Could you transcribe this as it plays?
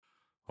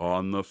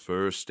On the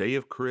first day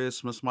of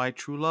Christmas, my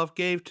true love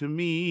gave to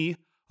me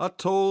a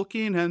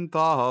Tolkien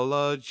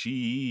anthology.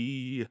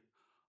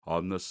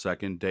 On the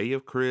second day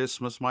of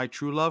Christmas, my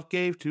true love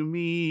gave to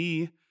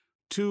me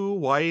two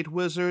white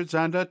wizards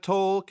and a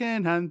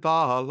Tolkien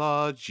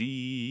anthology.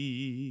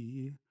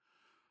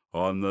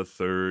 On the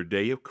third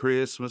day of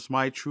Christmas,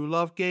 my true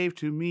love gave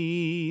to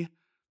me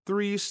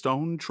three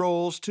stone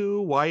trolls, two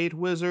white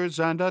wizards,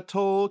 and a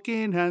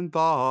Tolkien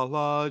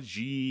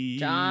anthology.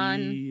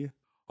 John.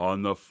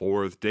 On the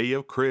fourth day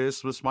of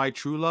Christmas, my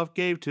true love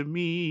gave to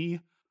me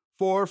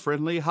four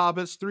friendly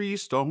hobbits, three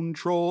stone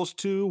trolls,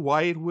 two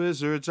white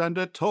wizards, and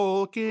a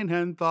Tolkien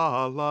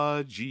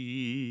anthology.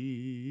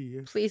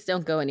 Please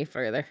don't go any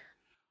further.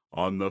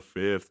 On the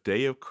fifth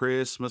day of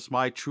Christmas,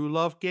 my true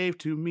love gave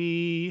to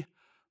me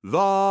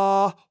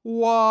the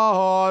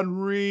One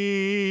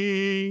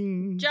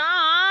Ring.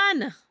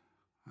 John!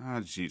 Ah,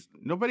 jeez.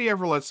 Nobody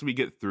ever lets me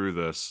get through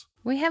this.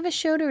 We have a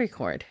show to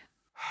record.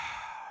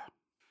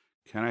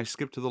 Can I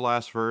skip to the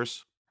last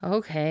verse?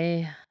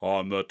 Okay.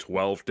 On the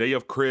 12th day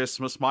of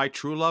Christmas, my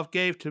true love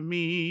gave to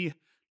me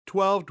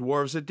 12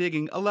 dwarves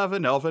a-digging,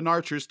 11 elven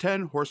archers,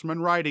 10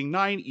 horsemen riding,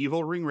 9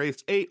 evil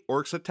ringwraiths, 8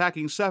 orcs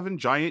attacking, 7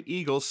 giant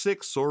eagles,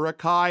 6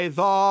 Surakai,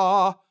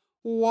 the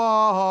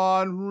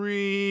One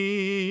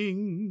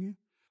Ring.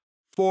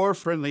 4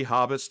 friendly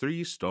hobbits,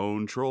 3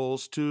 stone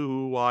trolls,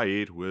 2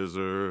 white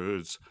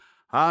wizards,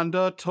 and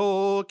a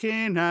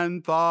Tolkien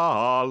anthology.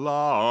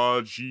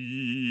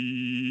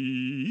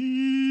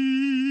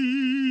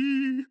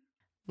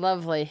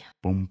 Lovely.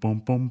 Boom, boom,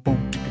 boom,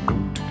 boom.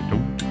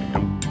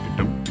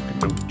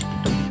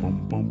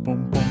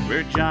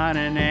 We're John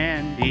and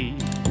Andy.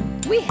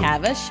 We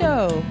have a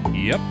show.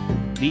 Yep.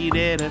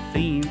 Needed a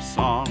theme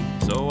song,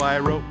 so I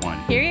wrote one.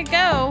 Here you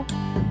go.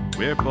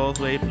 We're both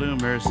late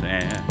bloomers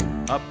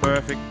and a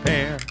perfect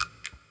pair.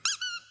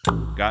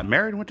 Got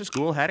married, went to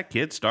school, had a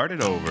kid,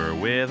 started over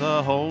with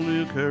a whole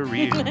new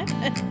career.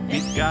 We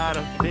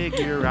gotta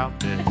figure out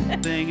this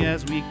thing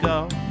as we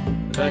go.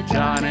 The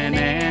John and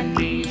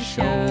Andy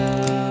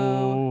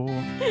Show.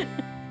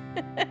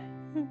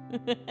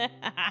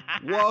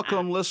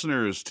 Welcome,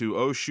 listeners, to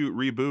Oh Shoot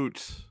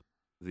Reboot,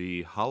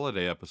 the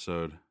holiday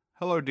episode.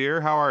 Hello,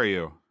 dear. How are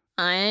you?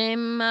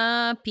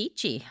 I'm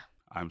peachy.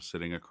 I'm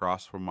sitting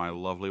across from my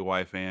lovely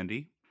wife,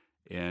 Andy.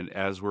 And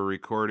as we're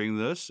recording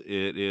this,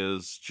 it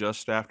is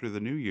just after the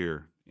new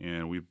year.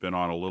 And we've been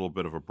on a little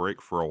bit of a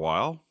break for a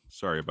while.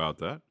 Sorry about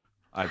that.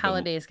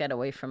 Holidays got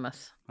away from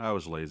us. I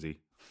was lazy.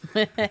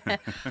 All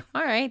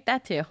right,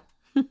 that too.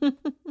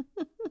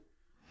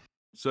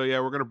 So yeah,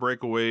 we're going to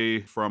break away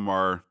from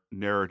our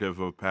narrative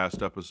of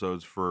past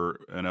episodes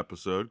for an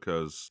episode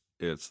because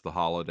it's the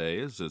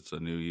holidays. It's a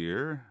new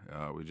year.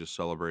 We just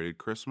celebrated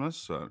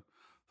Christmas.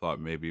 Thought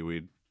maybe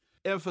we'd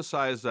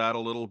emphasize that a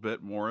little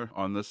bit more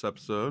on this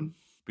episode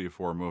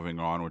before moving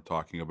on with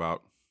talking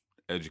about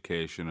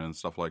education and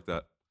stuff like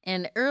that.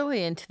 And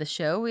early into the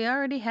show, we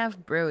already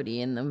have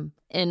Brody in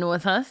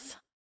with us.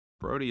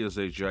 Brody is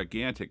a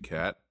gigantic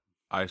cat.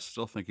 I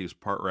still think he's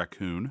part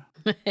raccoon.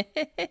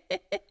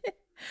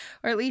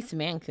 Or at least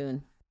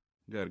Mancoon.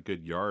 Got a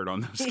good yard on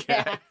this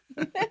cat.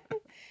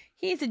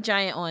 He's a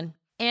giant one.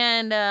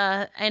 And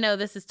I know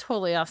this is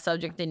totally off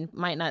subject and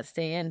might not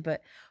stay in,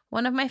 but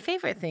one of my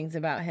favorite things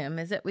about him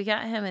is that we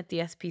got him at the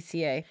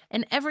SPCA.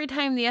 And every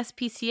time the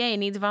SPCA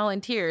needs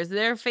volunteers,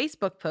 their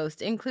Facebook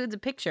post includes a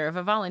picture of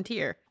a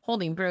volunteer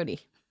holding Brody.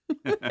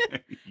 Yeah.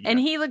 And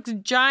he looks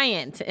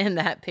giant in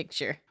that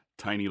picture.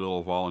 Tiny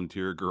little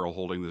volunteer girl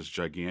holding this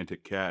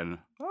gigantic cat. And,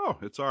 oh,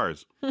 it's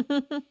ours.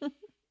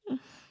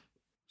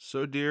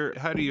 So, dear,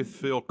 how do you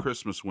feel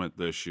Christmas went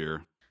this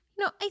year?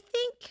 No, I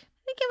think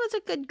it was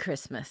a good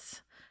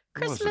Christmas.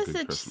 Christmas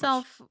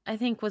itself, I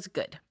think, was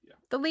good. Yeah.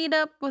 The lead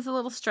up was a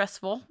little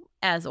stressful,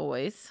 as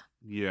always.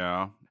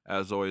 Yeah,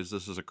 as always,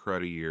 this is a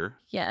cruddy year.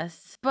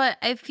 Yes, but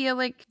I feel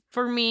like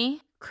for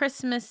me,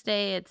 Christmas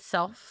Day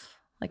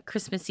itself, like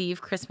Christmas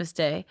Eve, Christmas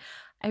Day,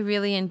 I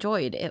really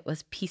enjoyed. It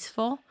was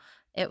peaceful.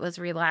 It was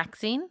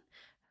relaxing.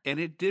 And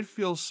it did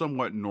feel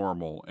somewhat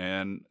normal.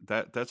 And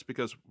that's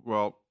because,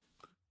 well,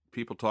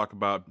 people talk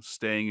about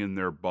staying in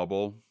their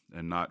bubble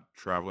and not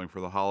traveling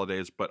for the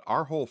holidays, but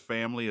our whole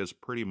family is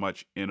pretty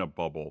much in a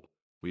bubble.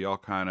 We all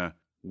kind of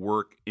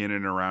work in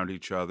and around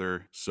each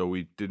other, so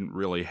we didn't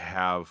really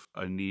have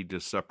a need to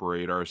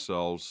separate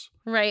ourselves.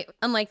 Right.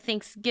 Unlike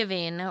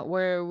Thanksgiving,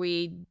 where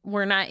we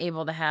were not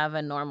able to have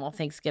a normal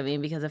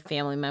Thanksgiving because of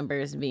family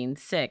members being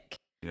sick.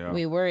 Yeah.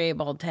 We were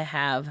able to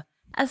have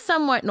a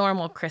somewhat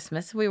normal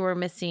Christmas. We were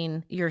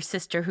missing your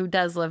sister who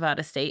does live out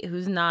of state,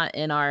 who's not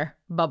in our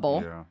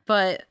bubble. Yeah.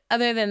 But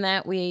other than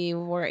that, we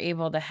were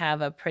able to have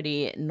a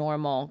pretty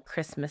normal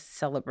Christmas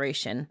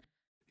celebration.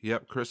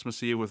 Yep,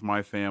 Christmas Eve with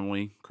my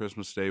family,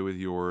 Christmas Day with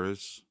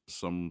yours.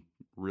 Some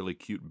really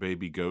cute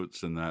baby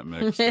goats in that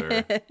mix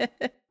there.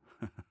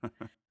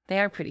 They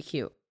are pretty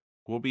cute.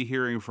 We'll be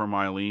hearing from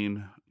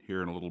Eileen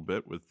here in a little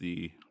bit with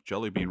the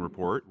Jelly Bean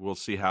Report. We'll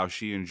see how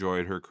she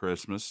enjoyed her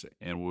Christmas,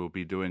 and we'll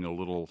be doing a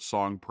little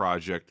song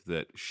project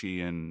that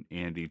she and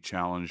Andy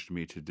challenged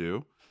me to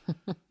do.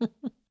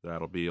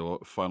 That'll be a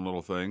fun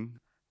little thing.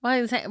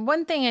 Well,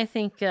 one thing I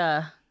think,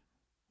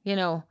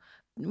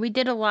 we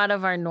did a lot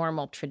of our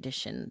normal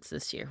traditions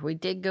this year. We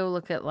did go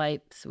look at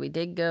lights. We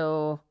did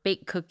go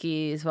bake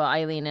cookies. Well,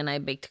 Eileen and I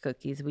baked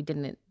cookies. We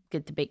didn't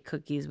get to bake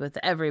cookies with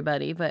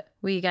everybody, but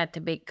we got to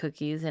bake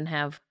cookies and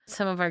have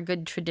some of our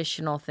good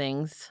traditional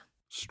things.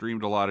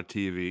 Streamed a lot of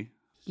TV.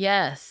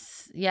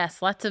 Yes.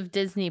 Lots of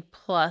Disney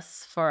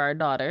Plus for our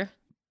daughter.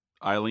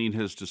 Eileen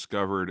has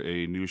discovered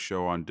a new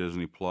show on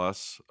Disney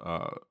Plus,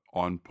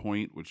 On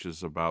Point, which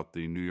is about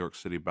the New York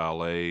City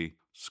Ballet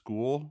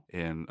School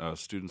and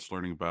students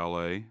learning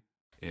ballet.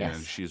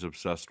 And she's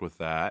obsessed with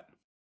that.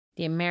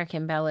 The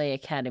American Ballet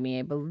Academy,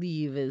 I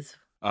believe, is...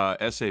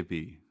 SAB.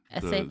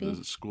 The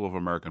School of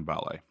American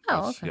Ballet.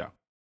 Oh, okay. Yeah,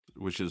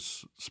 which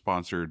is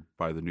sponsored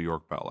by the New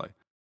York Ballet.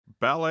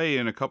 Ballet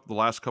in the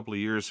last couple of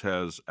years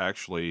has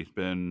actually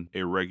been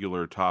a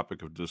regular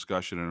topic of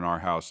discussion in our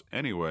house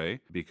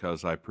anyway,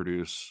 because I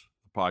produce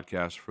the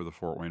podcast for the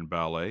Fort Wayne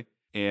Ballet.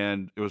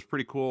 And it was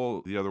pretty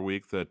cool the other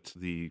week that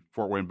the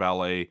Fort Wayne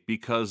Ballet,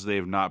 because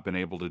they've not been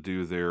able to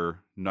do their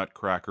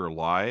Nutcracker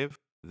live,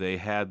 they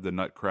had the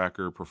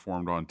Nutcracker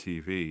performed on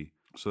TV.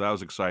 So that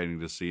was exciting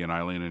to see, and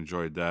Eileen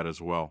enjoyed that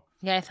as well.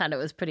 Yeah, I thought it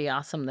was pretty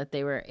awesome that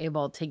they were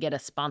able to get a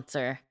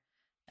sponsor.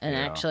 And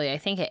actually, I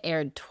think it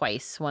aired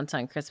twice, once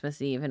on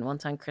Christmas Eve and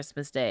once on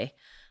Christmas Day.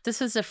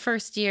 This was the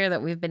first year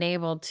that we've been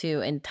able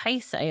to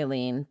entice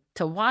Eileen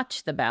to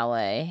watch the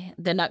ballet,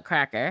 the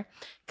Nutcracker,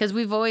 because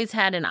we've always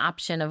had an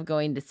option of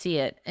going to see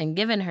it and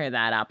given her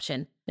that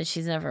option, but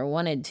she's never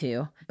wanted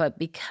to. But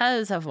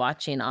because of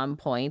watching On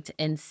Point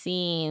and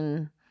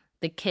seeing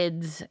the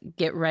kids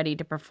get ready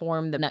to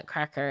perform the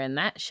Nutcracker in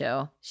that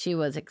show, she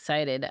was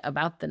excited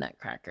about the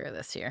Nutcracker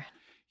this year.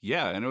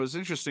 Yeah, and it was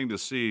interesting to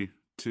see,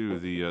 too,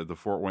 the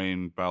Fort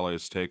Wayne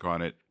Ballet's take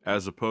on it,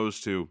 as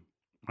opposed to,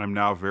 I'm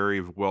now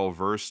very well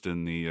versed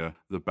in the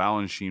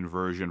Balanchine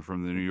version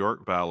from the New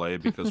York Ballet,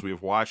 because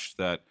we've watched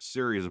that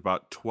series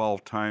about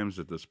 12 times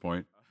at this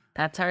point.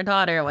 That's our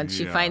daughter. When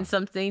she finds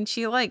something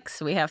she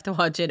likes, we have to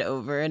watch it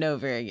over and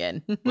over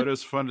again. But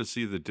it's fun to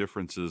see the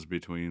differences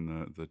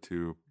between the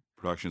two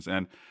productions.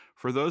 And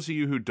for those of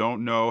you who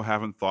don't know,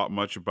 haven't thought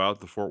much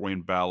about the Fort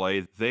Wayne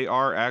Ballet, they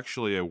are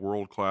actually a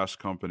world-class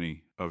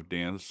company of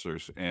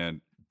dancers, and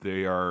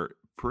they are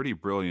pretty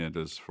brilliant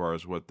as far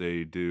as what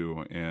they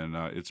do. And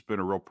it's been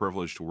a real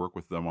privilege to work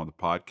with them on the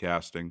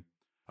podcasting.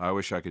 I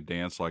wish I could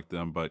dance like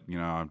them, but,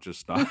 I'm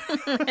just not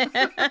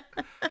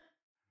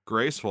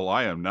graceful.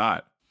 I am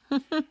not.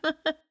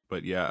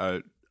 But yeah,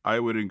 I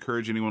would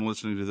encourage anyone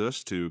listening to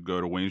this to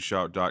go to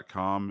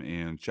wayneshout.com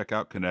and check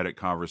out Kinetic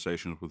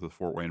Conversations with the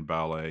Fort Wayne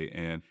Ballet.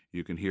 And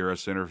you can hear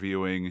us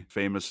interviewing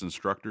famous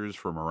instructors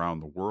from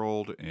around the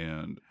world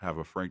and have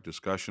a frank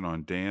discussion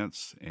on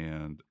dance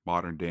and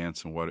modern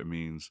dance and what it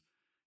means.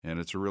 And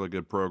it's a really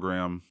good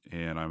program,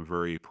 and I'm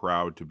very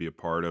proud to be a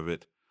part of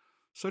it.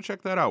 So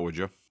check that out, would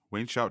you?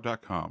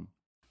 wayneshout.com.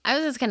 I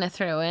was just going to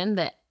throw in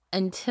that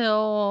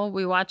until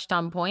we watched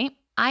On Point,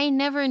 I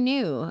never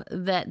knew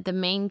that the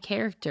main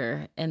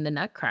character in the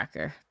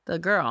Nutcracker, the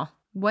girl,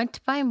 went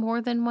by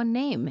more than one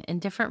name in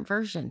different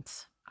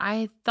versions.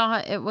 I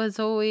thought it was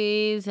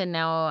always, and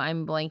now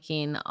I'm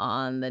blanking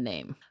on the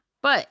name.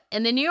 But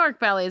in the New York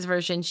Ballet's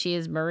version, she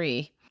is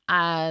Marie.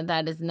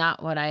 That is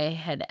not what I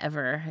had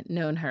ever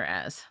known her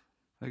as.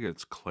 I think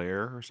it's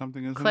Claire or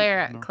something, isn't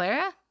it? No?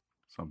 Clara?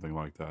 Something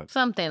like that.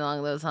 Something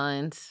along those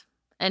lines.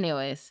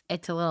 Anyways,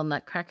 it's a little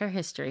Nutcracker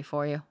history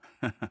for you.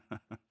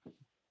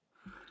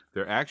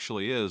 There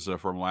actually is,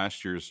 from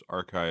last year's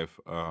archive,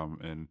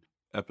 an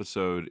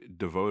episode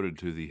devoted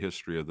to the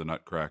history of the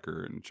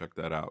Nutcracker, and check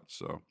that out.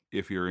 So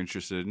if you're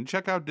interested, and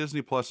check out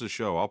Disney Plus's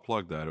show. I'll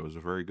plug that. It was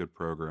a very good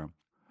program.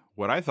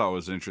 What I thought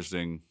was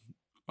interesting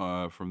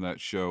from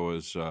that show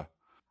is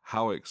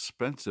how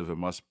expensive it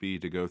must be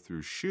to go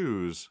through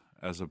shoes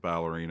as a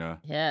ballerina.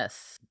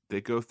 Yes.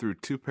 They go through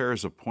 2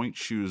 pairs of pointe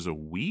shoes a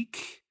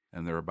week,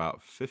 and they're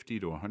about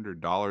 $50 to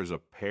 $100 a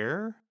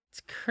pair.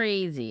 It's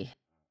crazy.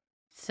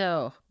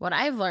 So what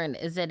I've learned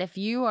is that if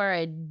you are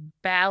a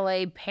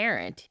ballet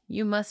parent,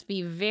 you must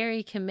be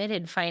very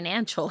committed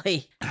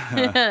financially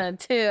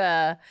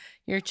to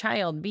your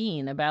child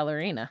being a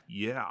ballerina.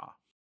 Yeah.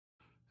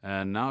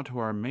 And now to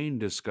our main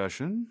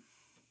discussion.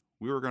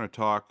 We were going to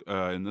talk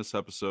in this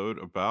episode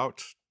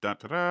about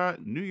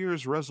New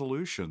Year's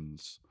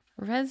resolutions.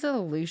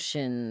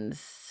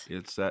 Resolutions.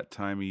 It's that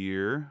time of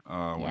year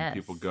when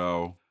people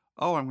go,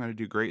 oh, I'm going to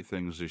do great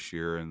things this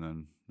year, and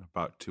then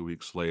about 2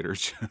 weeks later,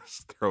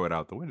 just throw it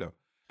out the window.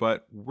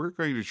 But we're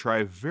going to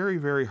try very,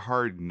 very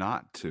hard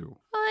not to.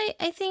 Well,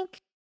 I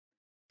think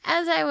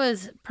as I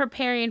was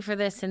preparing for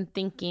this and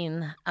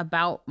thinking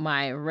about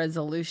my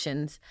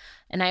resolutions,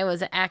 and I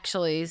was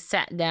actually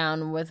sat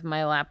down with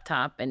my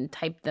laptop and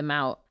typed them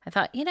out, I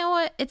thought, you know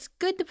what? It's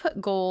good to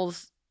put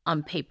goals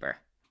on paper.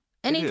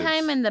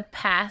 Anytime in the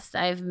past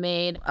I've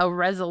made a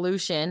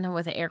resolution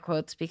with air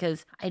quotes,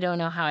 because I don't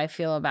know how I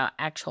feel about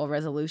actual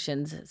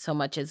resolutions so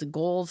much as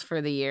goals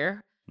for the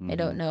year. I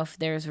don't know if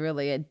there's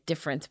really a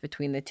difference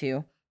between the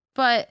two.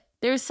 But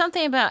There's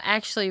something about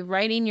actually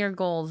writing your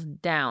goals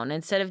down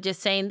instead of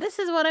just saying, this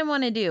is what I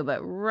want to do,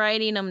 but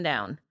writing them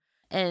down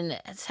and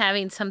it's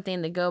having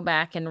something to go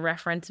back and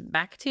reference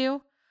back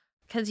to.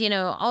 Because,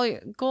 all your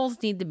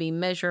goals need to be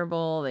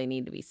measurable. They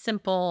need to be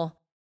simple.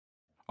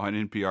 On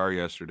NPR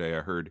yesterday,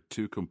 I heard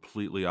two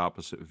completely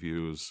opposite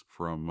views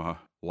from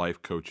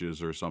life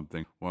coaches or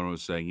something. One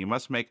was saying you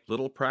must make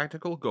little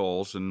practical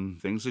goals and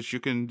things that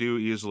you can do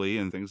easily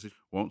and things that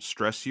won't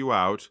stress you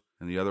out.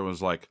 And the other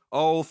one's like,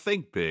 oh,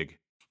 think big.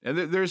 And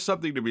there's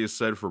something to be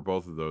said for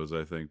both of those,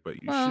 I think.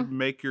 But you should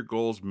make your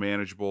goals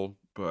manageable.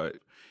 But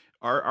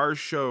our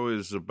show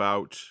is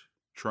about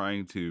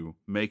trying to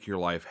make your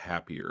life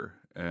happier.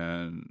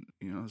 And,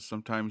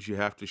 sometimes you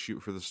have to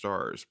shoot for the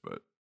stars,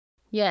 but...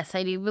 Yes,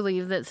 I do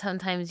believe that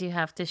sometimes you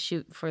have to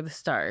shoot for the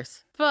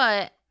stars.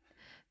 But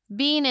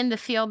being in the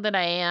field that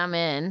I am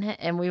in,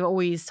 and we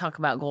always talk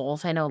about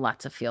goals. I know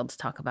lots of fields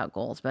talk about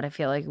goals, but I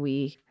feel like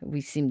we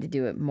seem to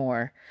do it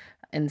more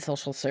in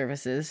social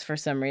services for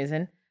some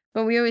reason.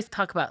 But we always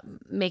talk about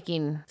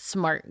making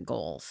SMART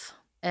goals.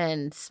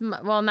 And,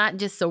 not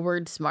just the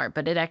word SMART,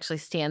 but it actually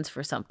stands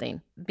for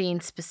something. Being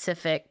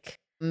specific,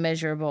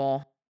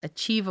 measurable,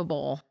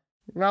 achievable,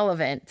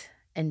 relevant,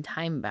 and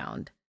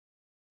time-bound.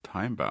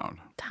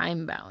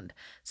 Time-bound.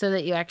 So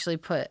that you actually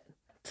put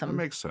some... That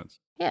makes sense.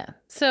 Yeah.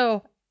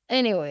 So,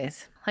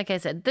 anyways, like I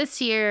said,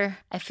 this year,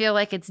 I feel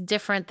like it's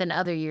different than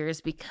other years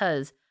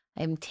because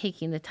I'm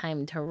taking the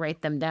time to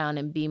write them down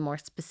and be more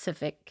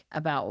specific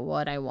about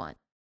what I want.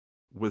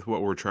 With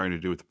what we're trying to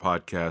do with the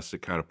podcast,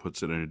 it kind of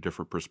puts it in a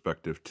different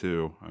perspective,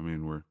 too. I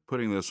mean, we're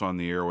putting this on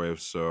the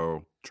airwaves,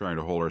 so trying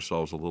to hold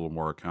ourselves a little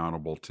more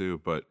accountable, too.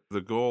 But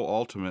the goal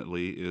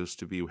ultimately is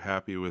to be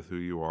happy with who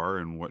you are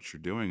and what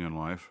you're doing in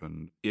life.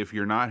 And if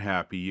you're not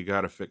happy, you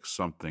got to fix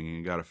something, and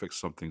you got to fix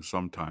something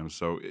sometimes.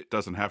 So it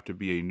doesn't have to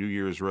be a New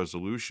Year's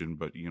resolution,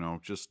 but,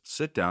 just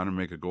sit down and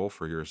make a goal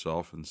for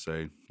yourself and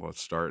say,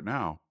 let's start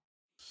now.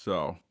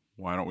 So...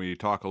 why don't we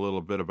talk a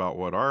little bit about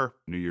what our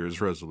New Year's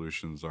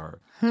resolutions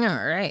are? All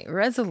right.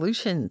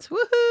 Resolutions.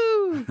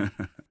 Woohoo!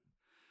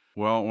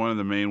 Well, one of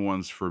the main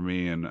ones for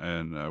me,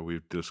 and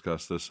we've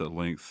discussed this at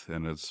length,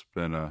 and it's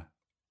been a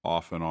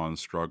off and on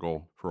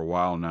struggle for a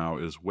while now,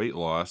 is weight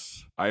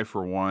loss. I,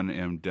 for one,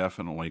 am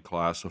definitely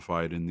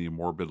classified in the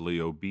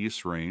morbidly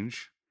obese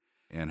range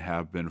and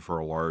have been for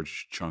a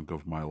large chunk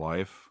of my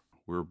life.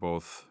 We're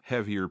both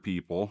heavier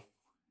people,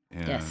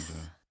 and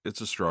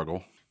it's a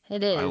struggle.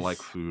 It is. I like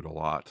food a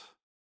lot.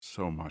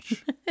 So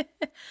much.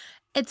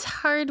 It's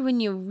hard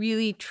when you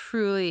really,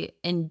 truly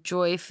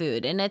enjoy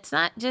food. And it's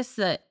not just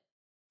that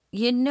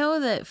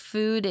that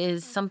food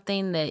is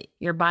something that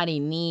your body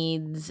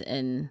needs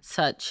and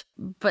such,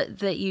 but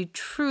that you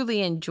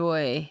truly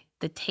enjoy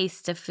the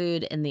taste of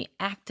food and the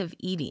act of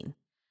eating.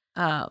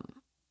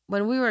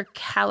 When we were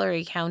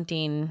calorie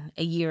counting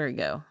a year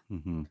ago,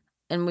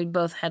 and we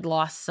both had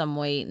lost some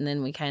weight, and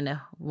then we kind of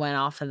went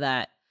off of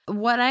that.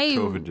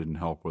 COVID didn't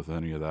help with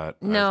any of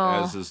that.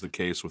 No. As is the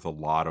case with a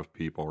lot of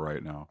people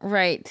right now.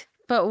 Right.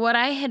 But what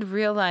I had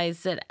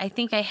realized that I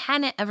think I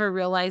hadn't ever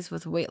realized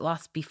with weight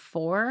loss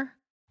before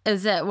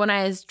is that when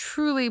I was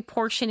truly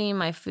portioning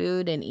my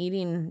food and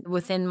eating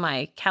within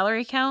my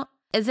calorie count,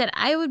 is that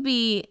I would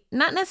be,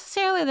 not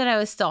necessarily that I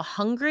was still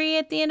hungry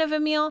at the end of a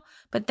meal,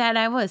 but that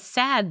I was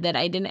sad that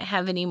I didn't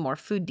have any more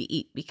food to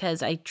eat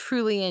because I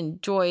truly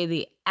enjoy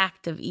the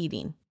act of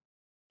eating.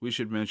 We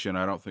should mention,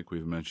 I don't think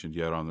we've mentioned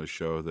yet on the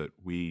show, that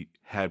we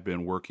had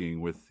been working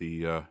with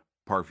the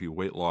Parkview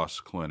Weight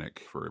Loss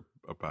Clinic for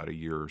about a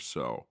year or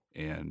so.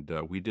 And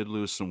we did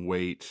lose some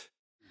weight.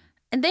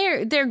 And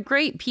they're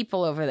great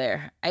people over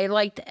there. I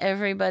liked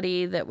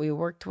everybody that we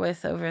worked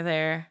with over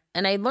there.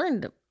 And I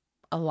learned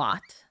a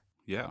lot.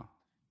 Yeah.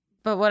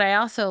 But what I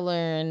also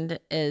learned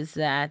is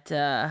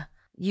that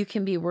you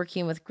can be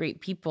working with great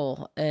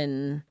people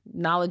and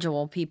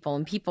knowledgeable people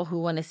and people who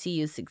want to see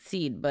you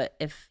succeed. But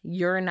if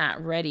you're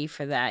not ready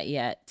for that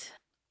yet,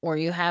 or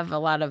you have a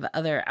lot of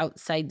other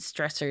outside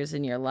stressors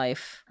in your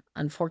life,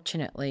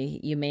 unfortunately,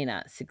 you may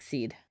not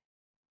succeed.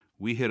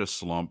 We hit a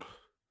slump,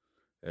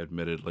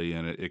 admittedly,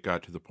 and it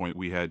got to the point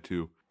we had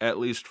to, at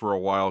least for a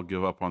while,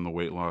 give up on the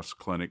weight loss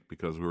clinic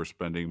because we were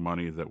spending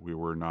money that we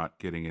were not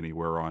getting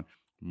anywhere on.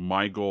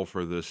 My goal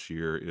for this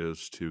year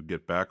is to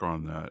get back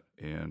on that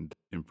and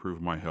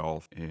improve my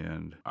health.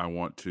 And I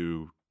want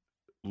to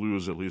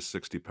lose at least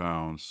 60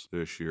 pounds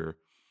this year,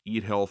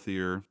 eat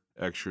healthier,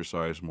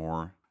 exercise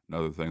more.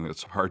 Another thing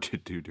that's hard to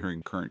do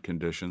during current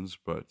conditions,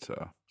 but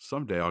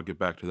someday I'll get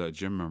back to that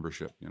gym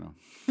membership,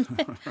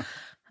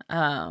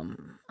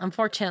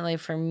 Unfortunately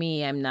for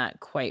me, I'm not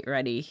quite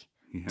ready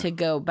to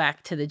go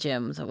back to the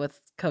gyms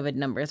with COVID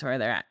numbers where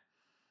they're at.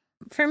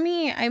 For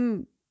me,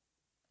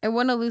 I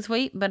want to lose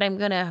weight, but I'm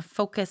going to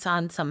focus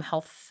on some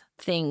health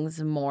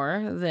things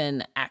more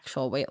than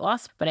actual weight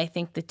loss. But I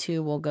think the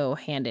two will go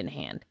hand in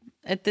hand.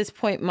 At this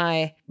point,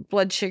 my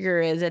blood sugar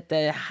is at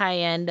the high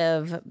end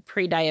of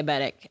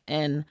pre-diabetic.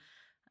 And,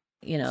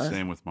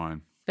 same with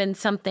mine. Been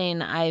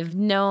something I've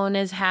known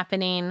is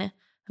happening,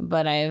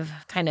 but I've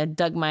kind of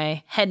dug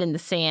my head in the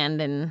sand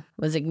and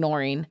was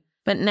ignoring.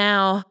 But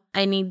now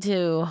I need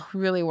to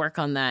really work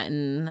on that.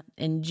 And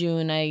in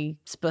June, I'm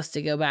supposed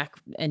to go back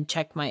and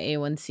check my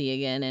A1C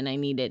again, and I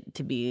need it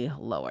to be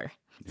lower.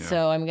 Yeah.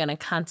 So I'm going to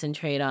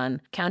concentrate on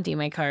counting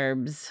my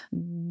carbs,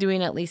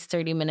 doing at least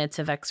 30 minutes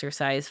of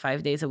exercise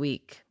 5 days a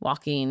week,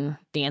 walking,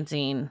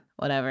 dancing,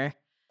 whatever,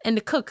 and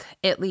to cook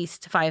at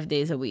least 5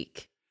 days a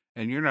week.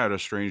 And you're not a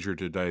stranger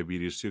to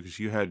diabetes, too, because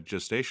you had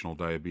gestational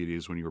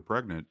diabetes when you were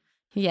pregnant.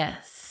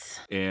 Yes.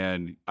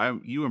 And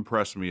you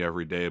impress me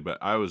every day, but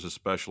I was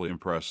especially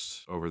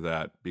impressed over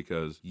that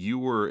because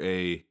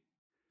you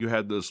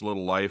had this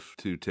little life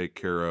to take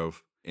care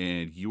of,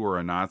 and you were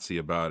a Nazi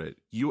about it.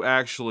 You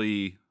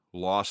actually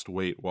lost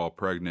weight while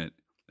pregnant,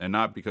 and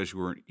not because you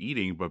weren't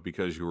eating, but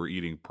because you were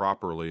eating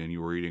properly and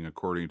you were eating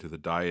according to the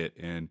diet.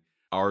 And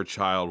our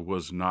child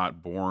was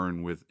not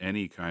born with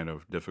any kind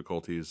of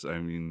difficulties. I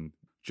mean,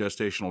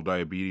 gestational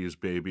diabetes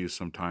babies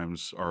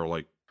sometimes are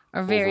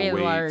very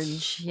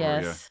large,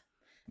 yes.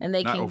 And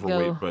they not can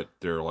overweight, but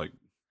they're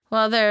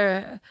well,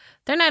 they're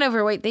not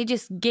overweight. They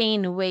just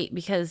gain weight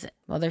because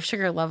their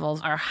sugar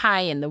levels are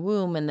high in the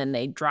womb, and then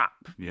they drop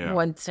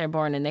once they're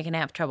born, and they can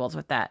have troubles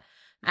with that.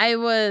 I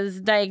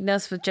was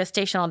diagnosed with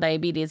gestational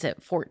diabetes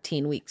at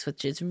 14 weeks,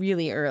 which is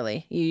really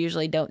early. You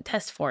usually don't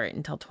test for it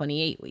until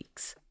 28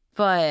 weeks.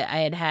 But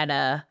I had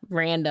a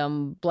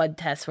random blood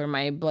test where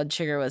my blood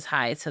sugar was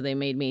high, so they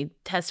made me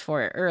test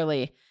for it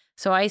early.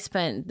 So I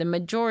spent the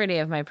majority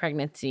of my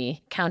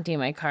pregnancy counting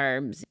my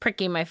carbs,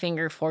 pricking my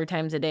finger 4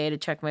 times a day to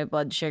check my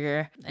blood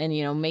sugar,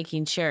 and,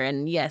 making sure.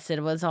 And yes,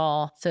 it was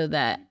all so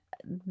that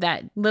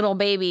little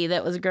baby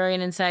that was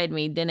growing inside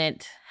me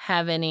didn't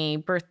have any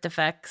birth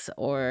defects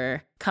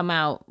or come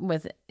out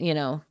with,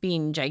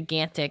 being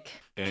gigantic,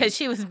 because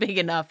she was big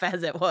enough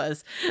as it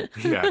was.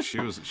 Yeah, she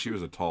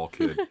was a tall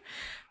kid.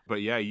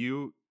 But yeah,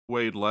 you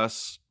weighed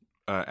less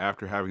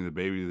after having the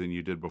baby than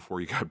you did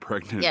before you got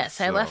pregnant. Yes,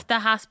 so. I left the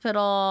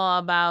hospital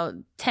about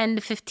 10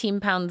 to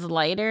 15 pounds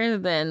lighter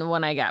than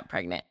when I got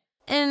pregnant.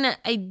 And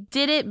I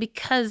did it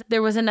because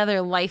there was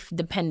another life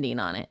depending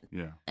on it.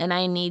 Yeah. And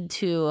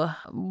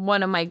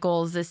one of my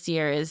goals this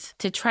year is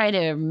to try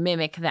to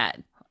mimic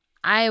that.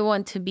 I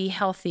want to be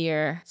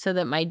healthier so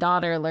that my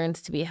daughter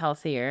learns to be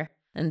healthier,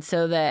 and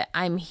so that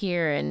I'm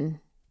here in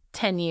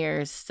 10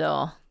 years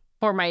still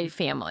for my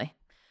family.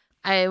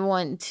 I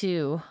want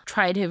to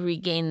try to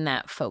regain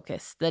that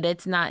focus, that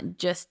it's not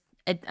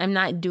I'm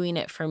not doing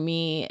it for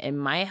me and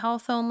my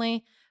health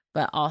only,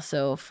 but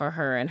also for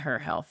her and her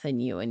health,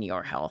 and you and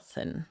your health.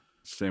 And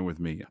same with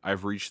me.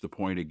 I've reached the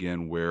point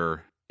again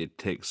where it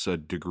takes a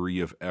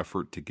degree of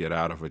effort to get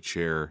out of a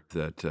chair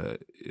that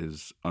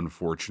is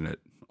unfortunate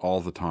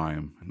all the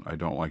time. I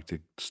don't like to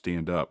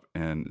stand up,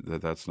 and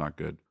that's not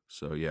good.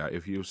 So yeah,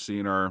 if you've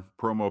seen our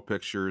promo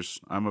pictures,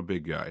 I'm a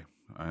big guy.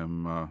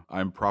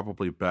 I'm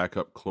probably back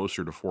up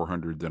closer to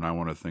 400 than I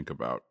want to think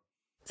about.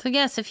 So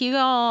yes, if you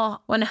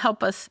all want to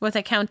help us with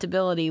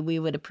accountability, we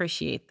would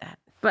appreciate that.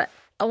 But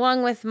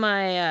along with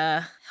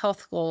my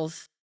health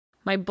goals,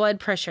 my blood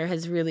pressure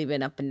has really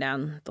been up and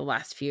down the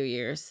last few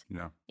years.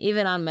 Yeah.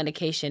 Even on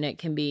medication, it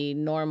can be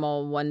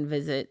normal one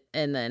visit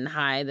and then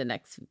high the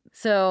next.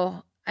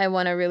 So I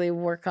want to really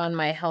work on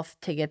my health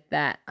to get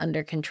that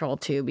under control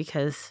too,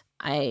 because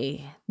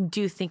I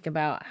do think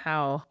about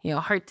how,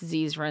 heart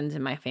disease runs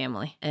in my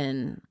family,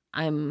 and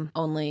I'm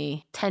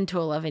only 10 to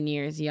 11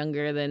 years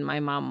younger than my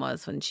mom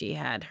was when she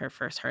had her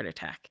first heart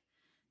attack.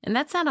 And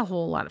that's not a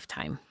whole lot of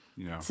time.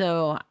 Yeah.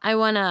 So I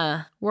want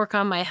to work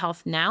on my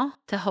health now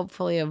to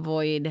hopefully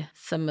avoid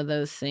some of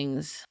those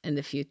things in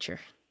the future.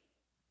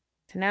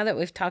 So now that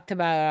we've talked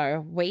about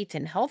our weight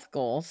and health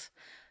goals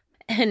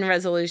and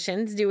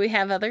resolutions, do we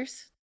have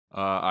others?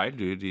 I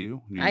do. Do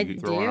you? I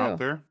throw one out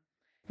there?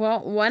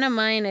 Well, one of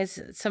mine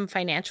is some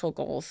financial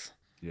goals.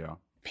 Yeah.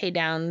 Pay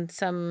down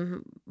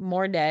some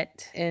more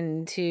debt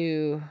and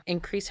to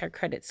increase our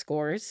credit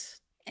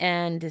scores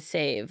and to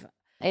save.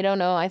 I don't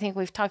know. I think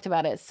we've talked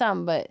about it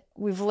some, but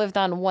we've lived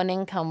on one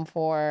income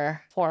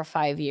for 4 or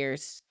 5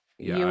 years.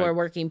 Yeah, you were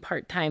working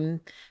part-time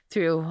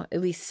through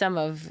at least some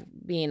of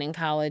being in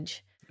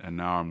college. And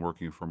now I'm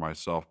working for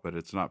myself, but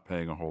it's not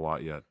paying a whole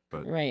lot yet.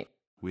 But right.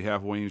 We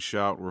have Wayne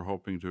Shout. We're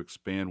hoping to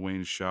expand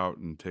Wayne Shout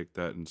and take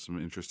that in some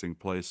interesting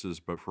places.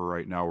 But for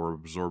right now, we're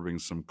absorbing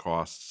some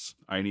costs.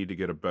 I need to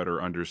get a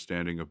better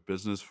understanding of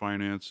business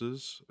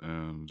finances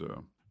and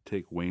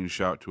take Wayne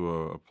Shout to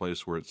a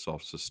place where it's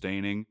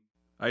self-sustaining.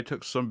 I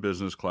took some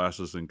business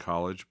classes in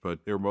college,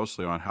 but they were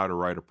mostly on how to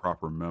write a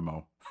proper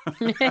memo.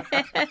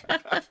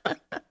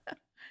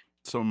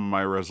 Some of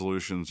my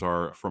resolutions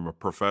are from a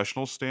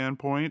professional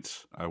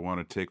standpoint. I want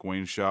to take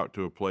Wayne Shout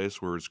to a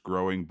place where it's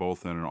growing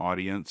both in an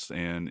audience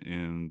and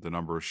in the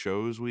number of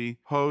shows we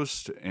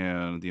host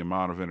and the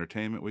amount of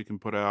entertainment we can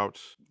put out.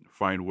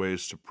 Find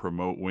ways to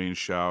promote Wayne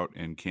Shout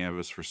and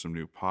canvas for some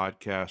new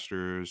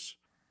podcasters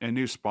and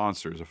new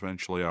sponsors.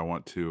 Eventually, I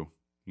want to,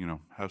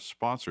 have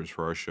sponsors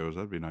for our shows.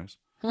 That'd be nice.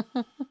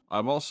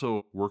 I'm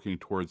also working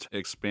towards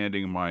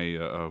expanding my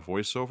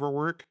voiceover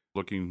work,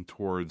 looking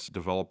towards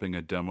developing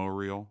a demo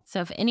reel. So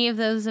if any of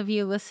those of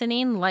you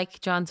listening like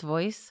John's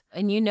voice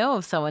and you know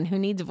of someone who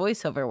needs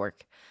voiceover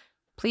work,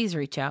 please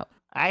reach out.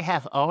 I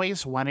have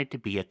always wanted to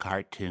be a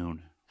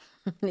cartoon.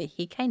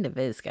 He kind of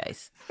is,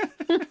 guys.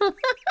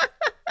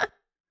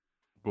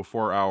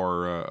 Before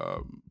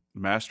our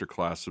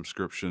masterclass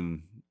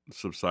subscription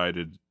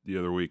subsided the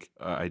other week,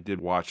 I did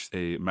watch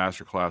a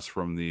masterclass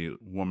from the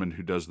woman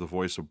who does the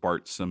voice of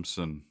Bart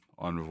Simpson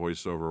on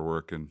voiceover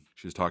work, and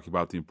she's talking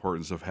about the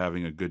importance of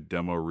having a good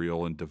demo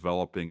reel and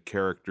developing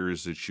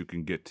characters that you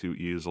can get to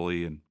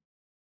easily. And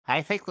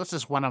I think this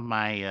is one of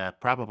my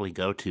probably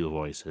go-to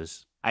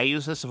voices. I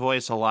use this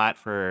voice a lot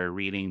for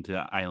reading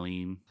to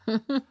Eileen.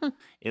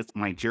 It's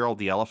my Gerald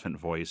the Elephant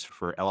voice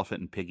for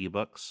Elephant and Piggy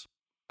books.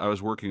 I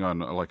was working on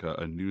like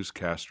a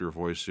newscaster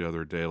voice the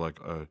other day, like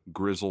a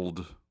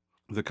grizzled.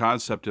 The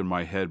concept in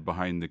my head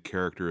behind the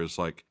character is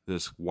like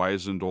this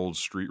wizened old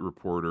street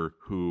reporter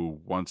who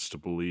wants to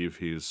believe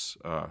he's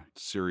a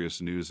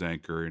serious news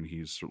anchor, and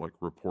he's like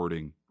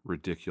reporting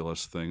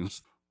ridiculous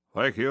things.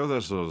 Thank you.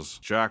 This is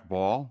Jack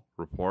Ball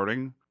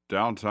reporting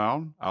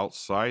downtown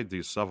outside the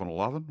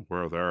 7-Eleven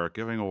where they're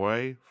giving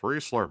away free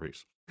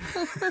Slurpees.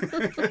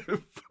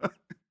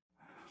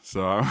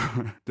 So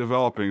I'm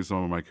developing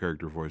some of my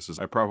character voices.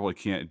 I probably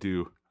can't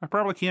do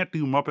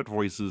Muppet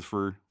voices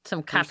for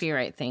some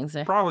copyright things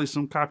there. Probably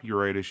some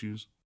copyright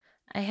issues.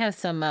 I have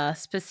some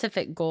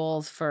specific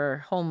goals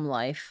for home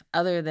life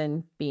other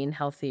than being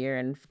healthier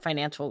and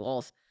financial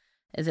goals.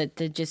 Is it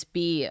to just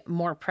be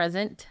more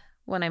present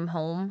when I'm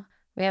home?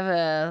 We have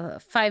a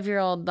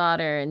 5-year-old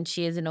daughter, and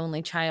she is an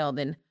only child.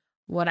 And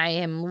what I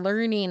am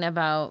learning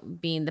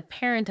about being the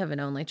parent of an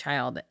only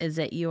child is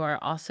that you are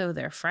also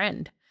their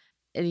friend.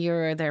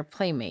 You're their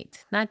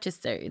playmate, not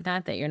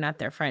that you're not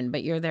their friend,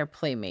 but you're their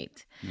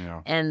playmate.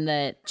 Yeah. And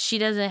that she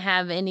doesn't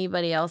have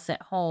anybody else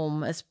at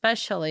home,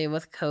 especially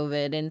with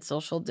COVID and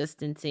social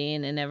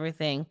distancing and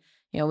everything.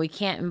 You know, we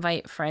can't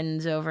invite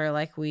friends over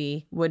like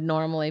we would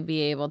normally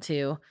be able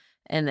to.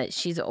 And that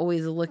she's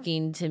always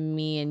looking to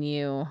me and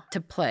you to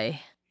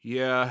play.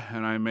 Yeah,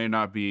 and I may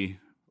not be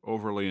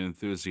overly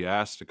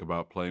enthusiastic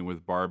about playing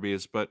with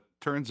Barbies, but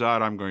turns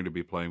out I'm going to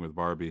be playing with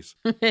Barbies.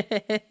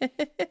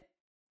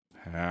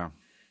 Yeah,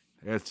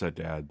 it's a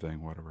dad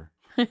thing, whatever.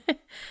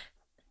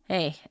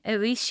 Hey, at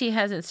least she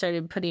hasn't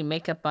started putting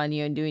makeup on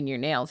you and doing your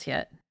nails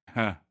yet.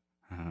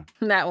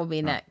 That will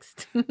be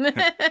next.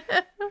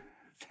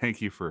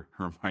 Thank you for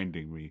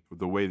reminding me of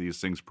the way these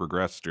things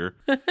progressed here.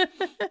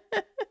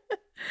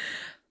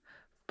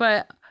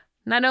 But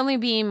not only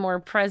being more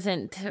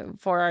present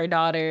for our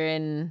daughter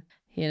and,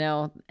 you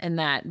know, and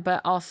that, but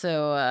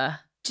also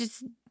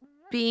just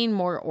being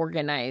more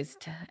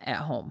organized at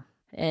home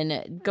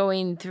and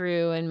going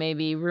through and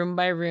maybe room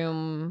by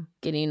room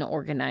getting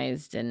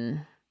organized.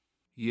 And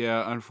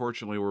yeah,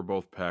 unfortunately, we're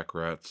both pack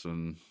rats.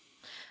 And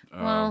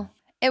well,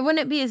 it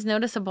wouldn't be as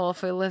noticeable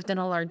if we lived in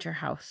a larger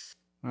house.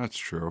 That's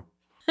true.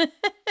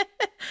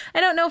 I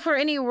don't know if we're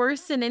any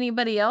worse than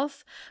anybody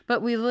else,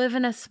 but we live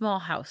in a small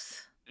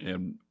house.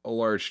 And a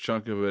large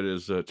chunk of it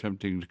is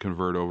attempting to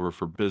convert over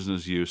for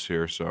business use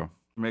here, so it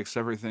makes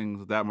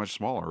everything that much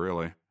smaller,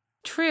 really.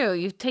 True.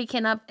 You've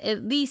taken up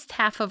at least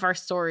half of our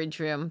storage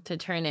room to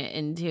turn it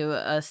into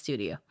a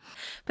studio.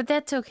 But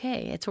that's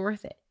okay. It's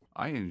worth it.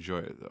 I enjoy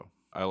it, though.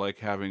 I like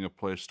having a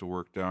place to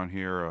work down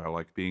here. I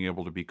like being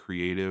able to be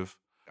creative.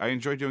 I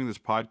enjoy doing this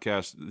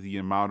podcast, the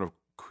amount of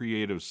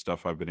creative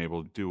stuff I've been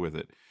able to do with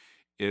it.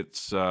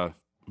 It's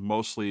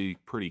mostly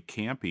pretty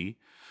campy.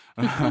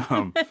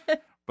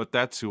 But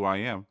that's who I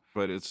am.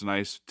 But it's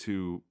nice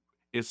to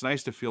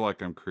feel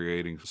like I'm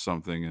creating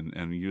something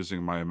and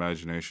using my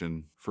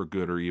imagination for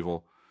good or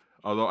evil.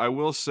 Although I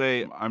will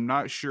say, I'm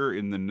not sure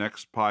in the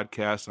next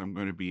podcast I'm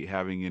going to be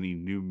having any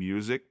new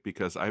music,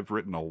 because I've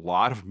written a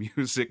lot of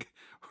music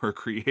or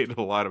created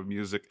a lot of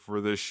music for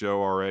this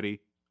show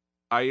already.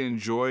 I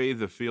enjoy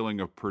the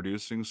feeling of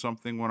producing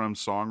something when I'm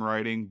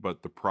songwriting,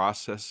 but the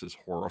process is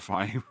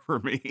horrifying for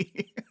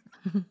me.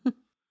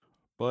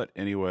 But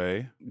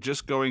anyway,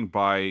 just going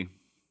by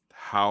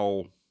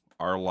how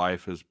our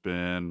life has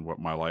been, what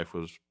my life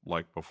was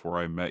like before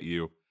I met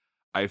you,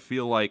 I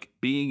feel like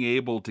being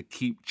able to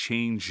keep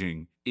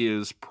changing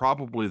is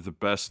probably the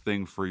best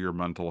thing for your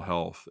mental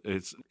health.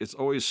 It's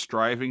always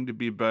striving to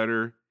be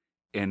better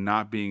and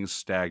not being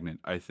stagnant.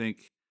 I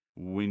think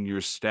when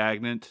you're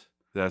stagnant,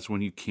 that's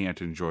when you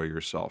can't enjoy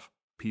yourself.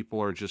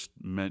 People are just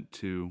meant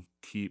to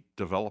keep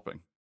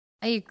developing.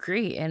 I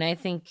agree. And I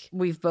think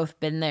we've both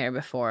been there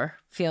before,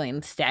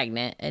 feeling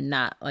stagnant and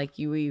not like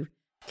we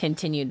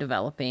continue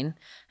developing.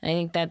 And I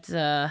think that's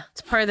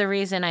it's part of the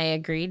reason I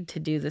agreed to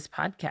do this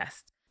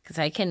podcast, because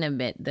I can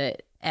admit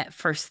that at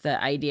first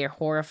the idea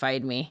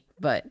horrified me,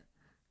 but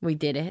we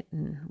did it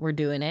and we're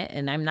doing it,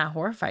 and I'm not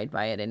horrified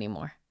by it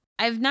anymore.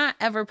 I've not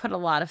ever put a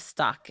lot of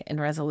stock in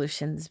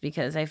resolutions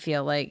because I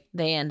feel like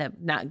they end up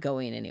not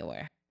going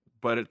anywhere.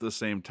 But at the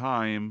same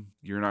time,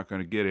 you're not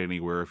going to get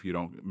anywhere if you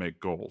don't make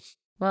goals.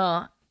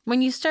 Well,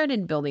 when you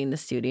started building the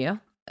studio,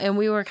 and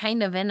we were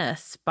kind of in a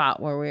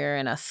spot where we were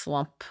in a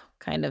slump,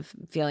 kind of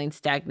feeling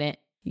stagnant,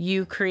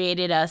 you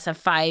created us a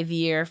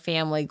 5-year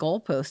family goal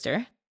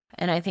poster.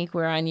 And I think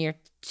we're on year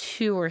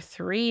 2 or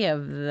 3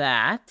 of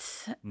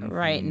that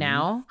right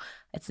now.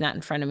 It's not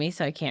in front of me,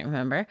 so I can't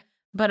remember.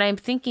 But I'm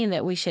thinking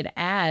that we should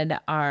add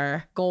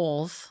our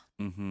goals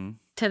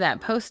to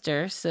that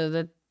poster so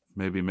that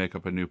maybe make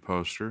up a new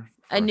poster.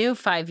 A new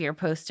 5-year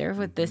poster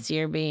with this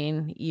year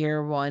being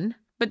year 1.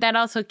 But that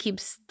also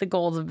keeps the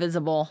goals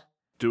visible.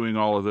 Doing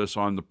all of this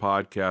on the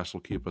podcast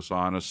will keep us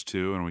honest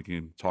too, and we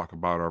can talk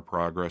about our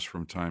progress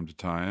from time to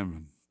time.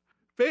 And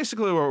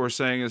basically what we're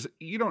saying is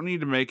you don't need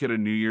to make it a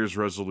New Year's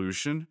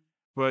resolution,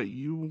 but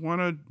you want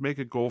to make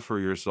a goal for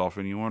yourself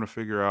and you want to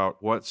figure out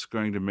what's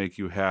going to make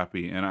you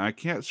happy. And I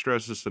can't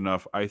stress this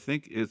enough. I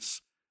think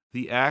it's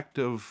the act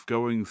of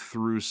going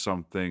through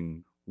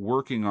something,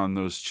 working on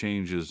those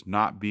changes,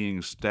 not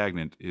being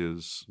stagnant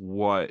is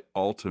what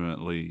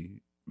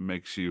ultimately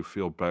makes you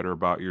feel better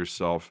about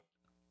yourself.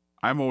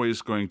 I'm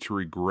always going to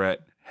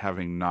regret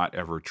having not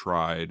ever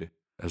tried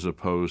as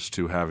opposed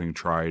to having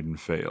tried and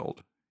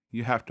failed.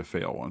 You have to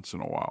fail once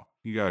in a while.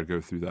 You got to go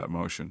through that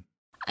motion.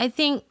 I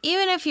think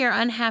even if you're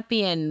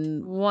unhappy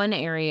in one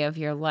area of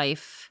your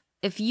life,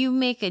 if you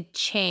make a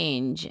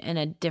change in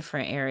a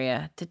different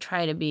area to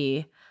try to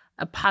be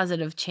a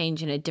positive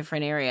change in a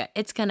different area,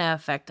 it's going to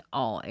affect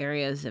all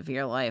areas of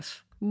your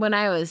life. When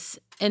I was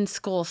in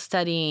school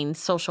studying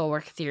social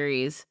work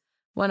theories,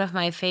 one of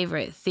my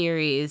favorite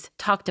theories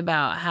talked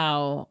about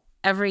how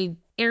every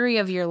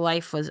area of your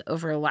life was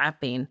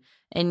overlapping,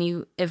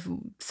 and if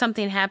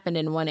something happened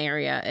in one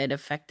area, it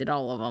affected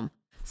all of them.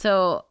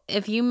 So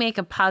if you make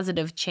a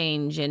positive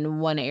change in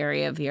one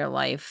area of your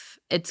life,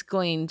 it's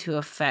going to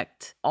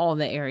affect all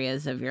the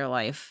areas of your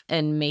life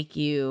and make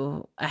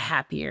you a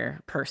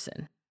happier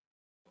person.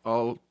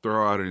 I'll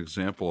throw out an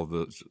example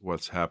of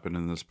what's happened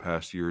in this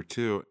past year or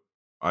two.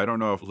 I don't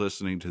know if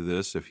listening to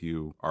this, if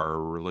you are a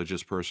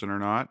religious person or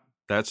not.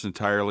 That's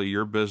entirely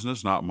your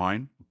business, not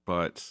mine.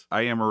 But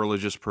I am a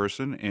religious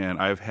person, and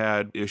I've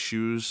had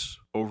issues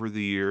over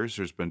the years.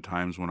 There's been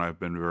times when I've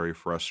been very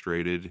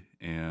frustrated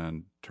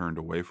and turned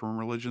away from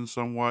religion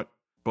somewhat.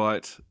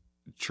 But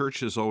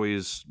church has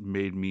always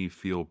made me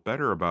feel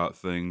better about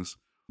things.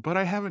 But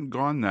I haven't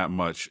gone that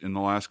much in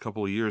the last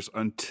couple of years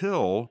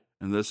until,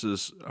 and this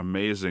is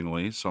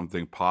amazingly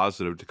something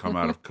positive to come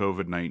out of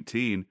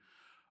COVID-19,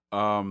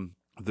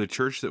 the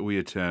church that we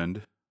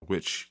attend,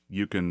 which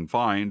you can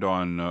find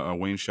on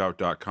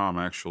wayneshout.com,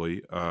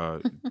 actually,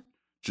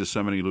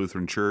 Gethsemane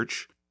Lutheran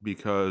Church,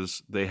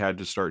 because they had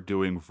to start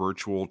doing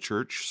virtual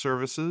church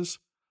services.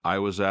 I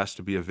was asked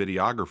to be a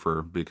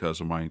videographer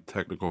because of my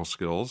technical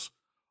skills,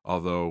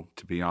 although,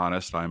 to be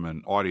honest, I'm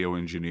an audio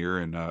engineer,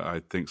 and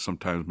I think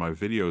sometimes my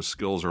video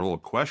skills are a little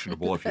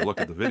questionable if you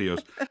look at the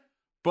videos.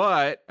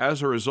 But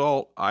as a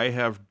result, I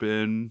have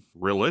been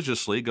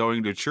religiously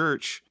going to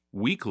church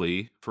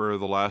weekly for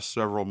the last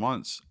several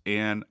months,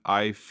 and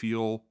I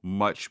feel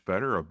much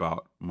better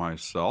about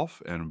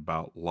myself and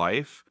about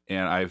life,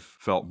 and I've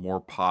felt more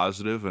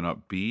positive and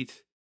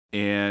upbeat.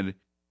 And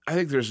I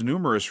think there's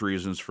numerous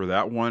reasons for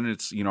that. One,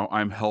 it's,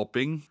 I'm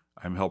helping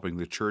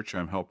the church.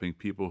 I'm helping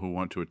people who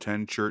want to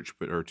attend church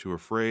but are too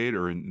afraid,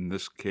 or in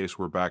this case,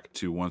 we're back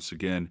to, once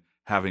again,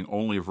 having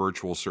only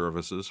virtual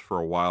services. For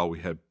a while, we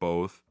had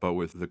both, but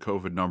with the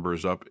COVID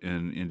numbers up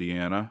in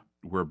Indiana,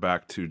 we're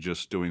back to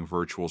just doing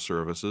virtual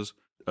services.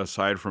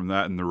 Aside from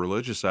that, and the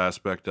religious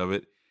aspect of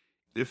it,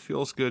 it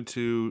feels good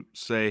to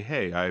say,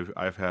 hey,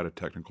 I've had a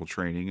technical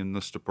training in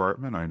this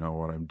department. I know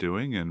what I'm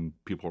doing, and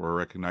people are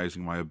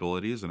recognizing my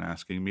abilities and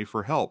asking me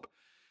for help.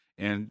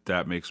 And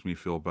that makes me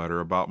feel better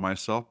about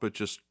myself. But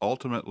just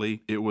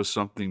ultimately, it was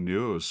something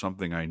new. It was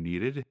something I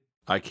needed.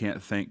 I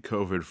can't thank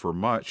COVID for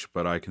much,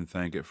 but I can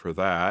thank it for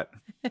that.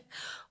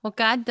 Well,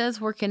 God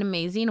does work in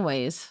amazing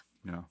ways.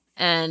 Yeah.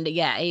 And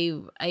yeah,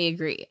 I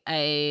agree.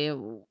 I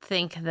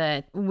think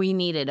that we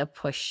needed a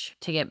push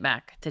to get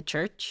back to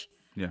church.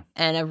 Yeah.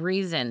 And a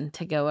reason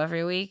to go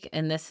every week.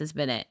 And this has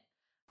been it.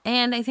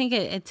 And I think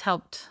it's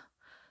helped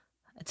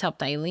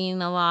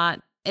Eileen a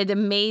lot. It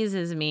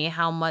amazes me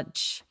how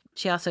much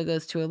she also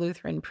goes to a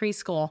Lutheran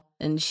preschool,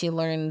 and she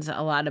learns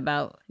a lot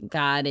about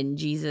God and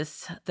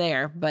Jesus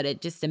there. But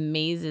it just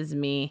amazes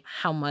me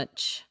how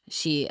much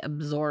she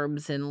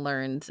absorbs and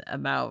learns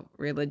about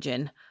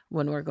religion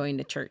when we're going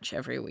to church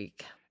every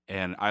week.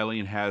 And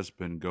Eileen has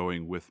been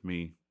going with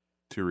me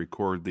to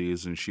record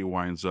these, and she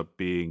winds up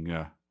being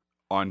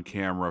on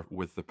camera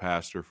with the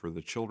pastor for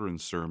the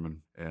children's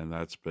sermon, and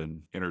that's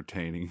been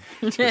entertaining,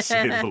 to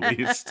say the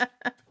least.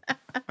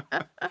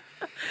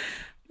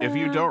 If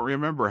you don't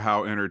remember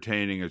how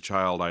entertaining a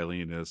child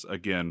Eileen is,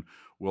 again,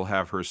 we'll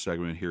have her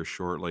segment here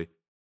shortly.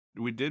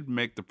 We did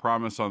make the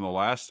promise on the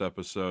last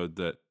episode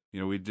that,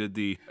 we did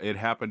It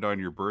Happened on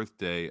Your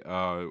Birthday,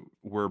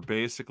 where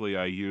basically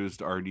I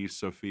used our niece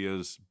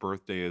Sophia's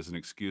birthday as an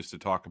excuse to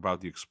talk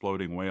about the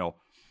exploding whale.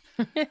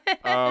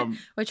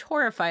 Which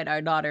horrified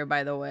our daughter,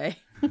 by the way.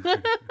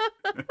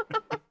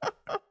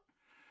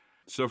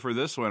 So for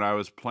this one, I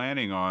was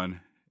planning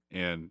on,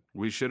 and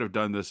we should have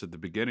done this at the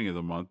beginning of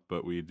the month,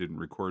 but we didn't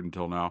record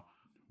until now.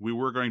 We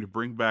were going to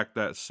bring back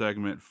that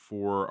segment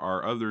for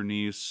our other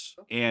niece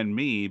and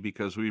me,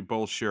 because we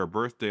both share a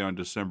birthday on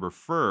December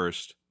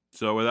 1st.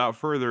 So without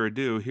further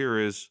ado, here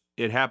is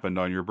It Happened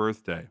on Your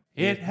Birthday.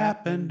 It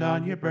happened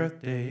on your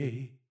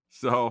birthday.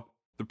 So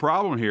the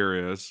problem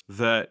here is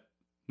that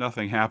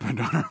nothing happened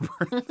on our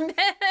birthday.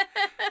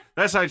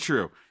 That's not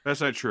true.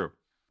 That's not true.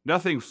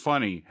 Nothing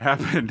funny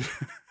happened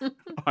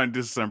on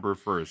December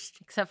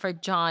 1st. Except for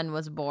John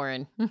was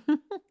born.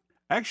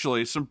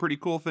 Actually, some pretty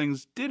cool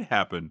things did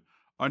happen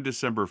on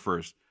December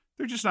 1st.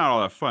 They're just not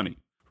all that funny.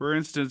 For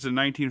instance, in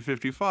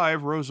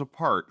 1955, Rosa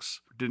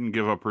Parks didn't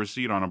give up her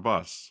seat on a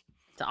bus.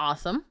 It's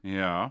awesome.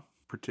 Yeah,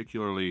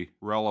 particularly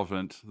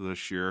relevant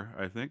this year,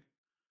 I think.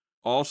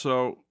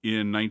 Also,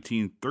 in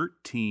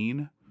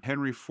 1913,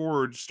 Henry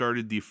Ford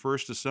started the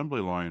first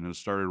assembly line and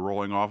started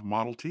rolling off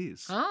Model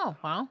Ts. Oh,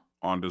 wow.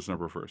 On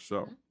December 1st.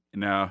 So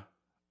now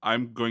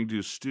I'm going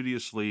to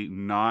studiously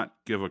not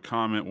give a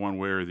comment one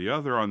way or the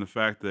other on the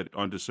fact that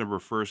on December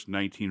 1st,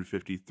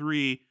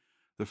 1953,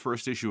 the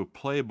first issue of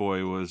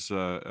Playboy was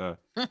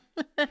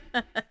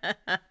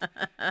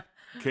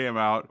came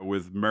out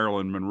with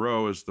Marilyn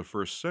Monroe as the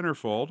first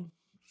centerfold.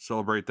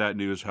 Celebrate that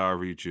news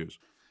however you choose.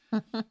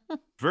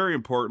 Very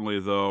importantly,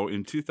 though,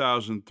 in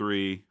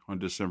 2003, on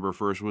December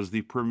 1st, was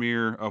the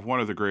premiere of one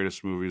of the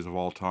greatest movies of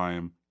all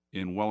time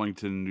in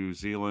Wellington, New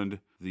Zealand,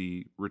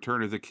 The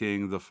Return of the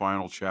King, the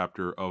final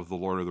chapter of the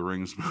Lord of the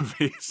Rings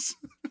movies.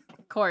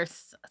 Of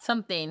course, a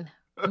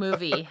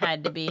movie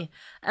had to be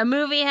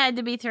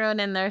thrown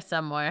in there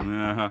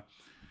somewhere.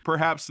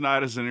 Perhaps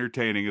not as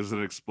entertaining as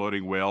an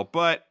exploding whale,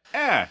 but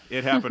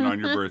it happened on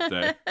your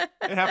birthday.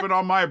 It happened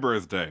on my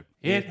birthday.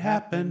 It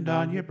happened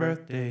on your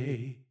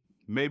birthday.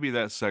 Maybe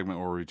that segment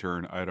will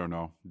return. I don't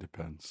know.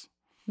 Depends.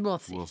 We'll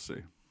see. We'll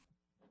see.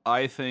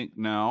 I think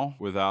now,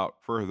 without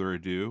further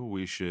ado,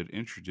 we should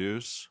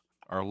introduce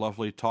our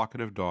lovely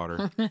talkative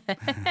daughter.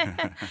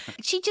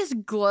 She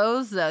just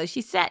glows, though.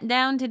 She sat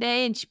down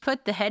today and she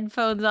put the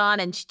headphones on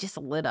and she just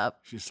lit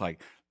up. She's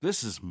like,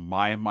 this is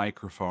my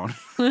microphone.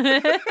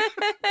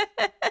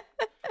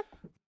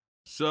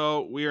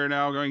 So we are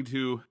now going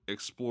to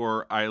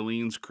explore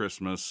Eileen's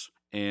Christmas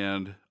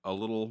and a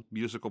little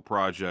musical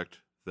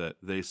project that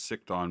they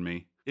sicked on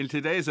me in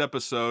today's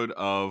episode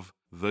of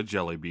The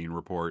Jelly Bean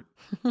Report.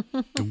 I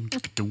like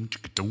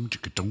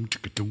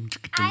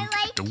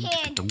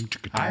candy.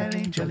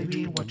 Eileen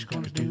Jellybean, what you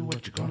gonna do?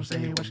 What you gonna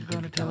say? What you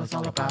gonna tell us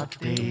all about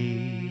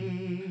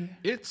today?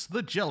 It's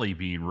the Jelly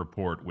Bean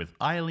Report with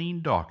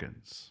Eileen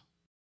Dawkins.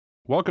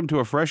 Welcome to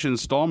a fresh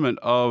installment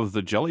of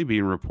The Jelly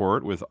Bean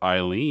Report with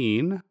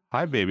Eileen.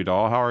 Hi, baby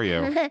doll. How are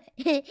you?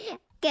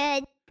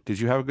 Good. Did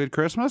you have a good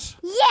Christmas?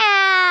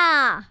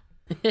 Yeah!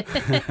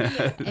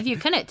 If you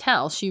couldn't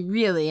tell, she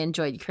really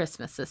enjoyed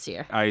Christmas this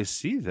year. I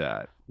see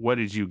that. What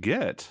did you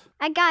get?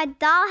 I got a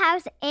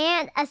dollhouse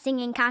and a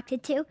singing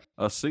cockatoo.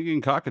 A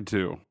singing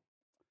cockatoo.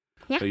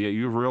 Yeah. So, yeah,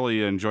 you've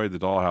really enjoyed the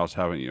dollhouse,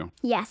 haven't you?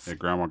 Yes. Yeah,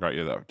 Grandma got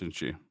you that, didn't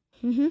she?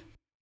 Mm-hmm.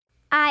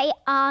 I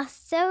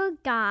also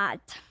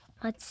got,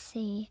 let's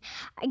see,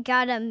 I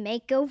got a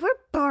makeover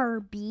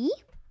Barbie.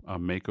 A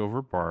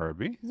makeover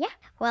Barbie. Yeah,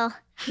 well,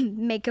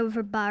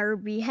 makeover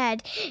Barbie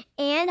head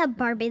and a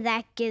Barbie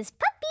that gives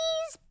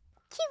puppies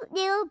cute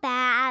little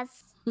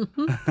baths.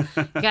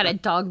 Got a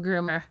dog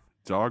groomer.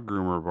 Dog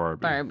groomer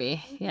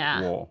Barbie,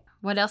 yeah. Whoa.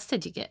 What else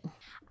did you get?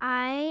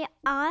 I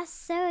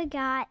also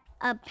got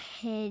a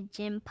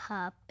pigeon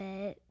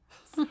puppet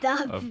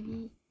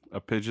stuffy.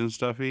 A pigeon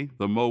stuffy?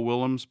 The Mo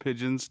Willems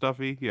pigeon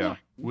stuffy? Yeah.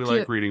 We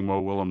like reading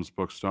Mo Willems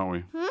books, don't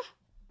we?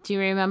 Do you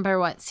remember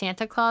what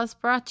Santa Claus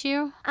brought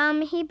you?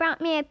 He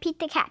brought me a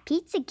Pizza Cat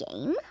pizza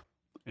game.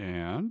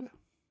 And?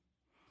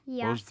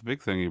 Yeah. What was the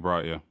big thing he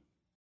brought you?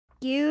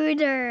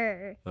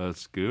 Scooter. A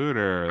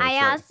scooter. That's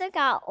I right. also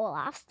got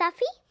Olaf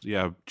stuffy.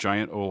 Yeah,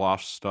 giant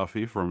Olaf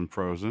stuffy from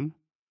Frozen.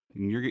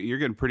 And you're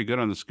getting pretty good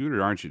on the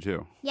scooter, aren't you,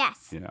 too?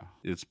 Yes. Yeah.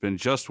 It's been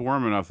just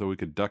warm enough that we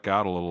could duck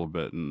out a little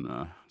bit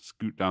and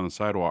scoot down the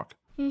sidewalk.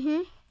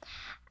 Mm-hmm.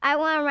 I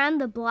went around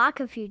the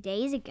block a few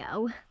days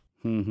ago.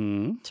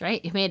 Mm-hmm. That's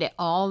right. You made it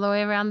all the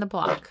way around the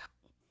block.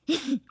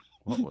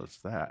 What was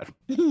that?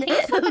 I think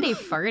somebody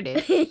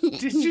farted.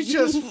 Did you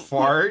just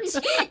fart?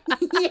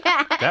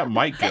 Yeah. That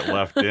might get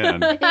left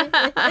in.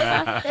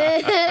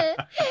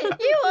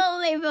 You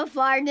won't leave a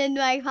fart in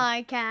my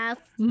podcast.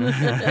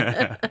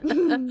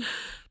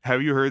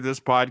 Have you heard this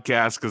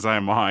podcast? Because I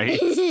might.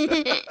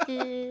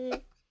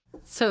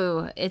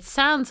 So it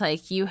sounds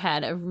like you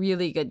had a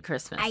really good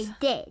Christmas. I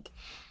did.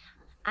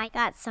 I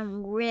got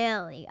some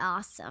really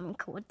awesome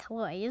cool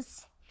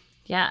toys.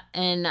 Yeah,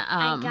 and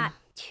I got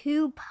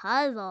 2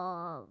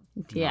 puzzles.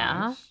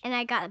 Yeah. Nice. And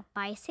I got a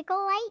bicycle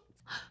light.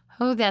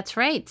 Oh, that's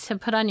right. To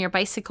put on your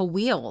bicycle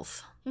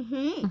wheels.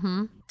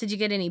 Mm-hmm. Did you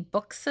get any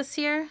books this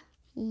year?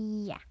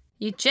 Yeah.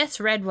 You just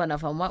read one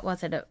of them. What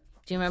was it? Do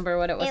you remember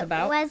what it was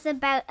about? It was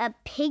about a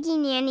piggy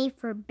nanny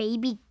for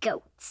baby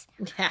goats.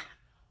 Yeah.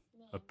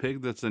 A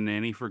pig that's a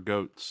nanny for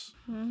goats.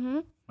 Mm-hmm.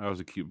 That was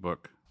a cute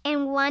book.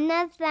 And one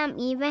of them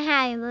even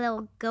had a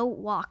little goat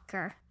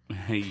walker.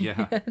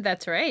 Yeah.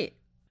 That's right.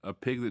 A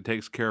pig that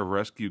takes care of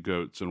rescue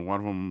goats, and one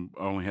of them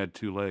only had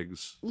 2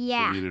 legs.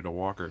 Yeah. So needed a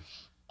walker.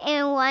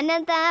 And one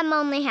of them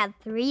only had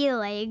 3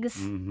 legs.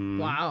 Mm-hmm.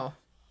 Wow.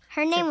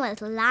 Her name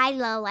was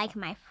Lila, like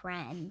my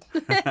friend.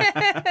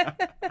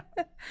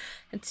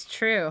 It's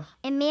true.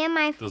 And me and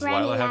my Does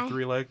friend... Lila have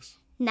 3 legs?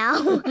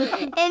 No.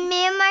 And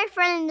me and my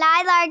friend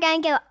Lila are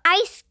going to go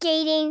ice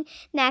skating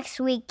next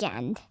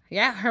weekend.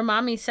 Yeah, her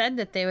mommy said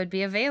that they would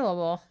be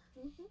available.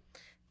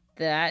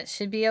 That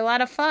should be a lot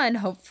of fun.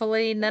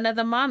 Hopefully none of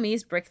the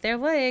mommies break their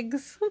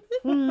legs.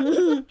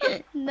 None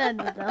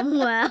of them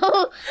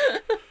will.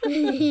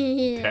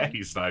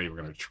 Daddy's not even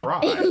going to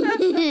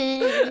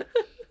try.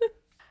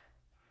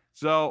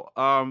 So,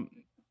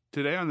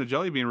 today on the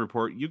Jelly Bean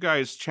Report, you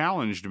guys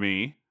challenged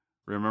me.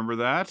 Remember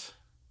that?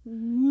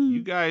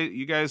 You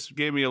guys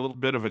gave me a little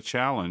bit of a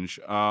challenge.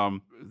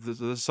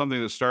 This is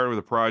something that started with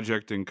a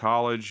project in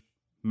college.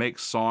 Make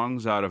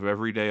songs out of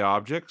everyday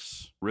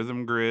objects,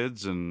 rhythm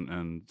grids,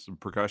 and some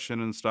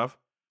percussion and stuff.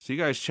 So you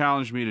guys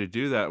challenged me to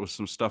do that with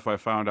some stuff I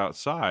found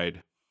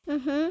outside.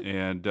 Mm-hmm.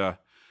 And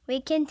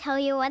we can tell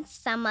you what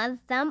some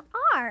of them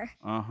are.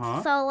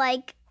 uh-huh. So,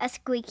 like a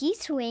squeaky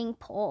swing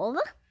pole.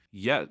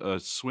 Yeah, a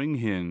swing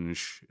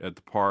hinge at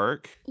the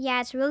park.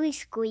 Yeah, it's really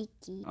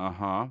squeaky.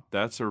 Uh-huh.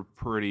 That's a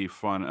pretty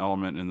fun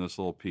element in this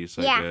little piece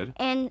I Yeah, did.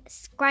 and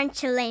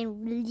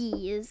scrunching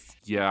leaves.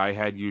 Yeah, I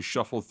had you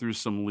shuffle through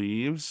some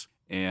leaves,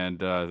 and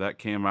that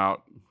came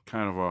out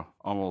kind of a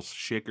almost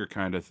shaker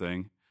kind of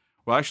thing.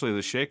 Well, actually,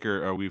 the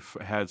shaker, we've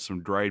had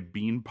some dried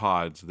bean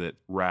pods that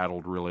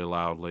rattled really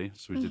loudly,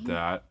 so we did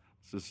that.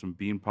 So some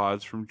bean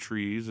pods from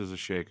trees as a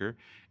shaker.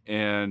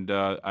 And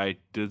I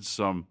did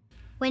some...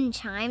 Wind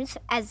chimes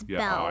as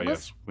bells.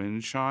 Yes,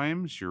 wind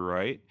chimes, you're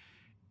right.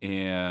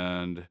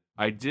 And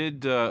I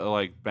did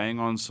like bang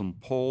on some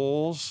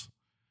poles,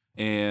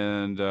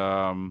 and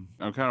I'm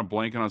kind of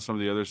blanking on some of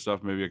the other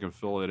stuff. Maybe I can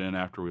fill it in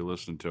after we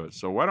listen to it.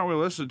 So why don't we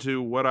listen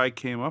to what I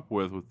came up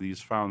with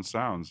these found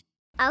sounds?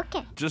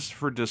 Okay. Just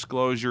for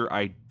disclosure,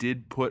 I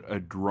did put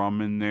a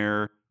drum in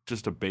there,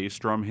 just a bass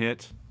drum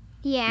hit,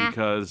 Yeah.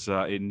 because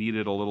it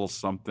needed a little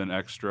something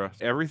extra.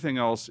 Everything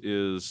else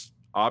is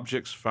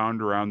objects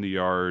found around the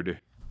yard.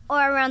 Or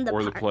around the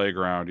or park. the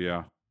playground,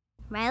 yeah.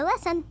 Right,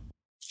 listen.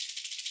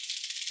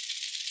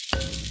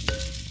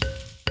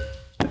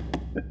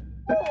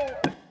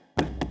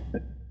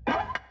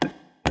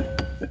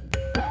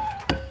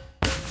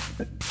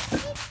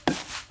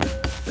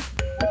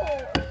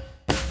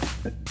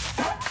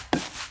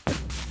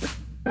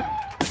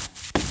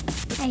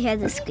 I hear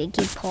the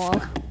squeaky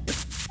pole.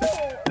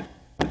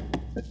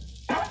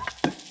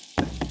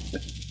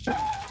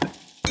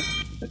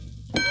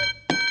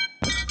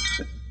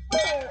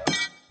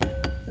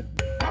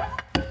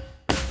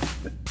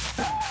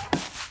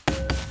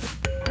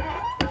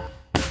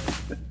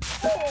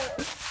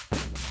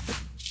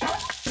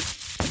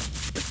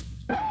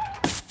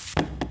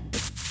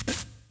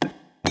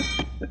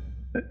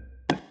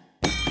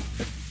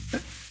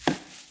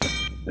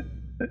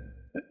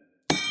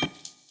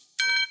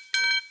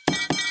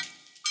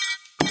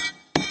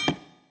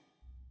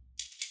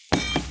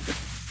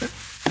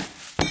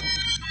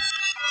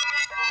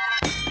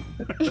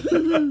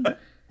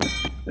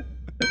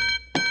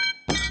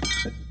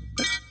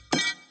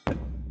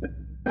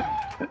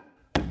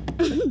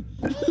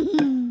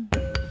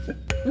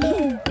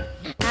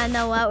 I don't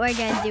know what we're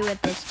gonna do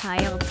with this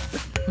child.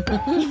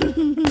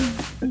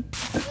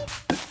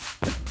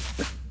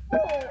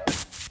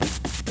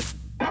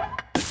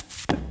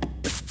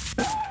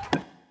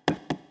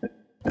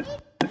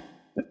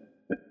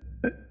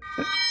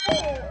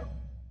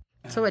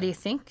 So what do you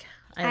think,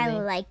 I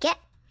Eileen? like it.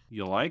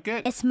 You like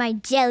it? It's my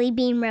jelly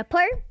bean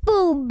report.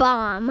 Boo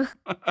bomb.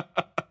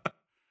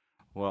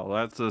 Well,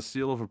 that's a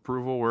seal of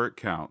approval where it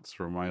counts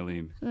from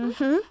Eileen.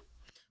 Mm-hmm.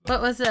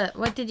 What was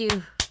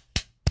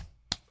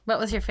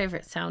your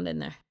favorite sound in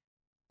there?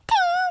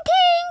 Ting,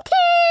 ting,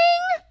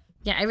 ting.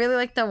 Yeah, I really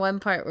like the one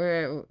part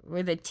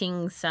where the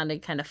ting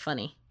sounded kind of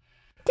funny.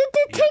 Ting,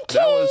 ting,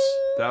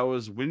 That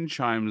was wind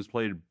chimes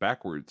played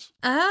backwards.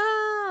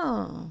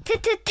 Oh. ting.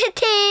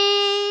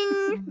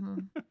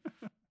 Mhm.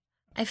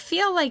 I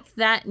feel like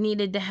that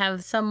needed to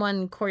have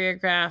someone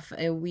choreograph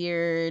a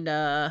weird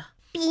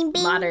Beam,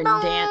 beam, modern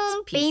boom. dance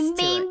piece Beam,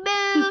 to beam,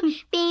 it. boom.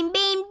 Beam,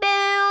 beam,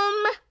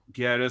 boom.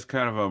 Yeah, it is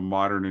kind of a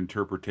modern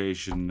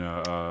interpretation,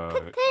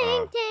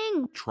 Ting,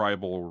 ting.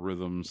 tribal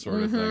rhythm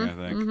sort of thing, I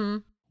think. Mm-hmm.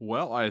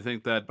 Well, I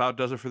think that about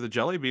does it for the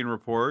Jelly Bean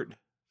Report.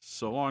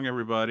 So long,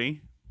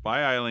 everybody.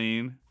 Bye,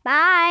 Eileen.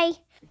 Bye.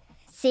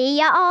 See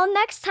ya all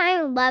next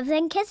time. Loves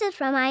and kisses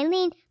from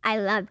Eileen. I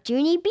love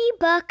Junie B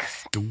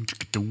books. I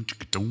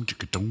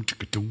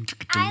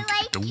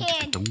like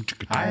kids.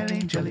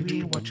 Eileen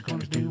Jellybean, what you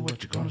gonna do?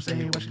 What you gonna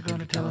say? What you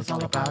gonna tell us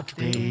all about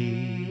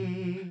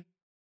today?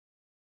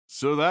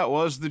 So that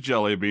was the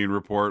Jelly Bean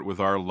Report with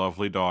our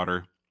lovely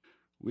daughter.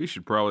 We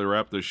should probably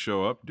wrap this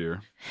show up,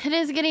 dear. It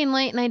is getting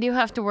late and I do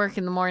have to work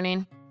in the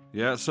morning.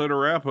 Yeah, so to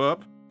wrap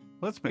up,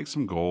 let's make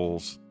some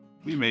goals.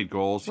 We made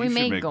goals. We You should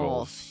made make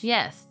goals.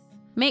 Yes.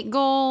 Make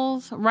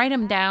goals, write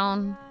them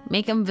down,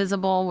 make them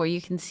visible where you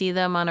can see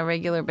them on a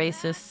regular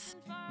basis.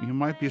 You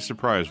might be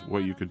surprised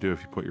what you could do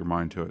if you put your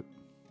mind to it.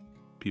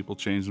 People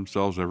change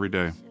themselves every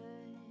day.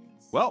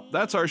 Well,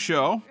 that's our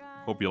show.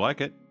 Hope you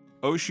like it.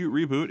 Oh Shoot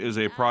Reboot is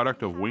a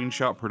product of Wayne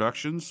Shout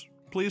Productions.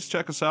 Please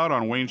check us out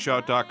on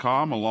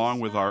wayneshout.com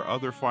along with our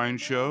other fine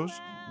shows.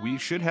 We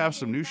should have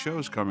some new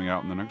shows coming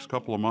out in the next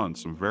couple of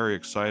months. I'm very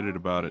excited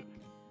about it.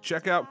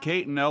 Check out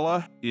Kate and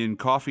Ella in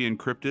Coffee and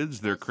Cryptids.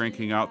 They're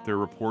cranking out their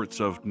reports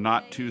of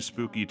not too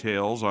spooky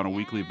tales on a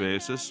weekly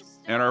basis.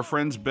 And our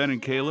friends Ben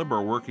and Caleb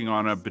are working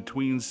on a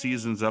between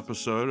seasons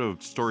episode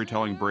of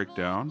Storytelling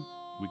Breakdown.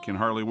 We can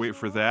hardly wait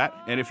for that.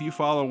 And if you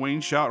follow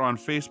Wayne Shout on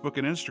Facebook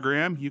and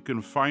Instagram, you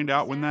can find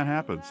out when that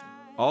happens.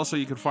 Also,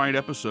 you can find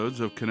episodes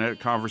of Kinetic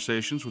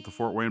Conversations with the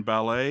Fort Wayne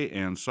Ballet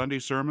and Sunday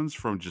sermons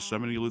from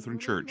Gethsemane Lutheran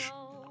Church.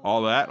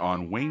 All that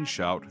on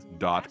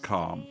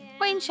wayneshout.com.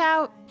 Wayne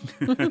Shout.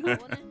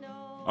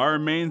 Our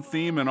main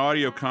theme and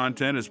audio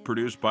content is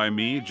produced by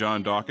me,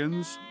 John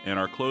Dawkins, and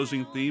our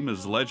closing theme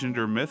is Legend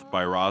or Myth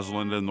by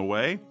Rosalind and the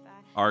Way.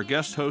 Our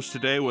guest host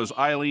today was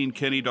Eileen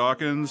Kenny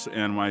Dawkins,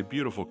 and my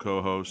beautiful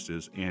co-host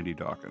is Andy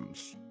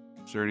Dawkins.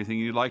 Is there anything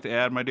you'd like to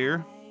add, my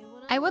dear?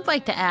 I would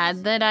like to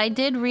add that I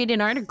did read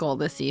an article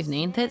this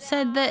evening that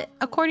said that,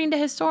 according to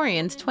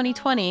historians,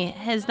 2020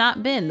 has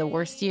not been the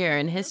worst year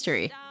in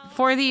history.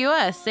 For the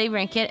U.S., they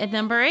rank it at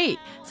number 8.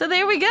 So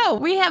there we go.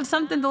 We have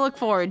something to look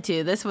forward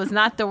to. This was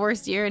not the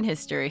worst year in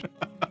history.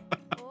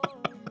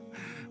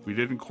 We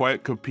didn't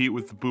quite compete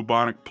with the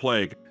bubonic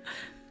plague.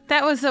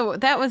 That was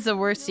the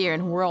worst year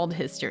in world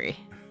history.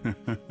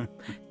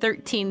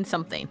 13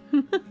 something.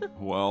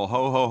 Well,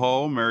 ho ho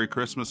ho, Merry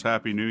Christmas,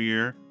 Happy New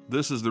Year.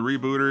 This is the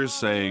Rebooters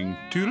saying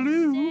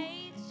toodaloo.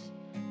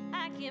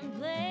 I can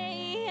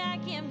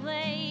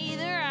play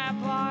the right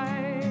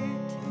part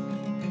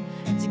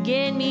to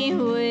get me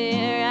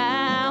where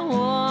I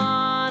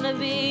wanna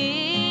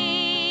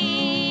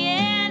be,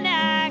 and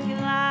I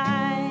can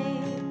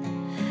lie,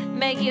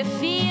 make you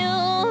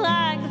feel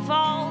like the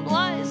fault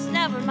was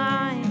never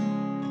mine.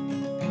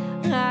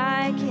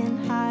 I can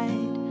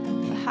hide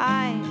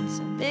behind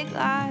some big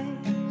lies.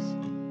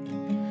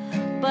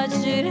 But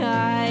should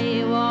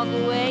I walk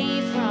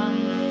away from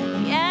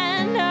the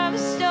end of a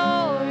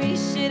story?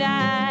 Should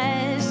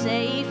I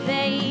save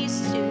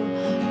face to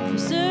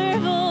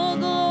preserve all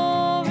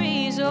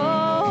glories? Oh,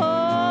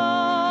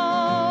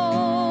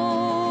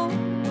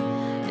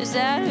 is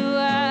that who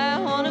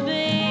I want to be?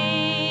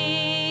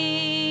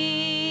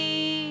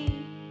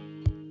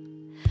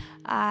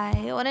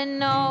 I want to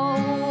know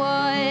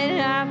what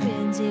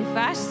happens if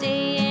I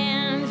stay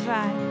and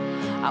fight.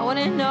 I want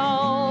to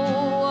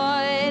know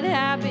what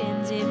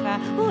happens if I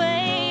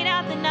wait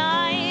out the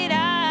night.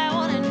 I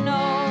want to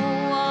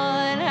know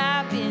what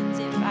happens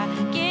if I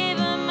give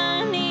him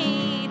my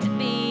need to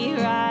be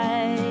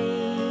right.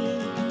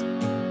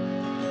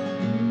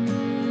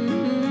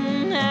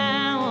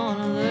 I want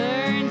to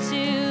learn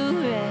to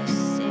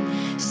rest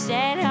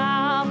instead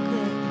of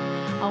quit.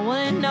 I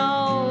want to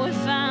know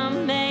if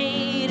I'm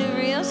made a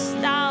real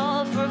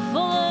style for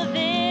full of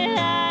it.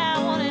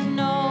 I want to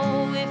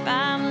know if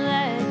I'm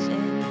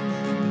legend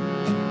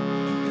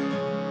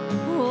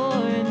or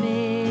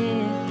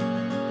myth.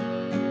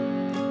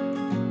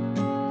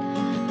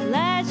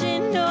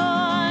 Legend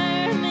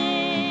or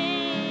myth.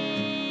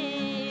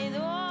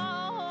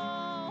 Oh.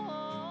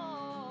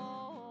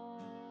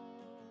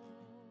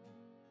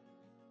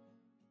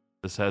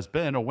 This has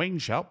been a Wayne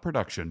Shout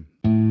production.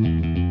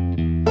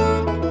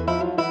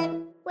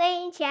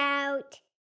 Wayne Shout.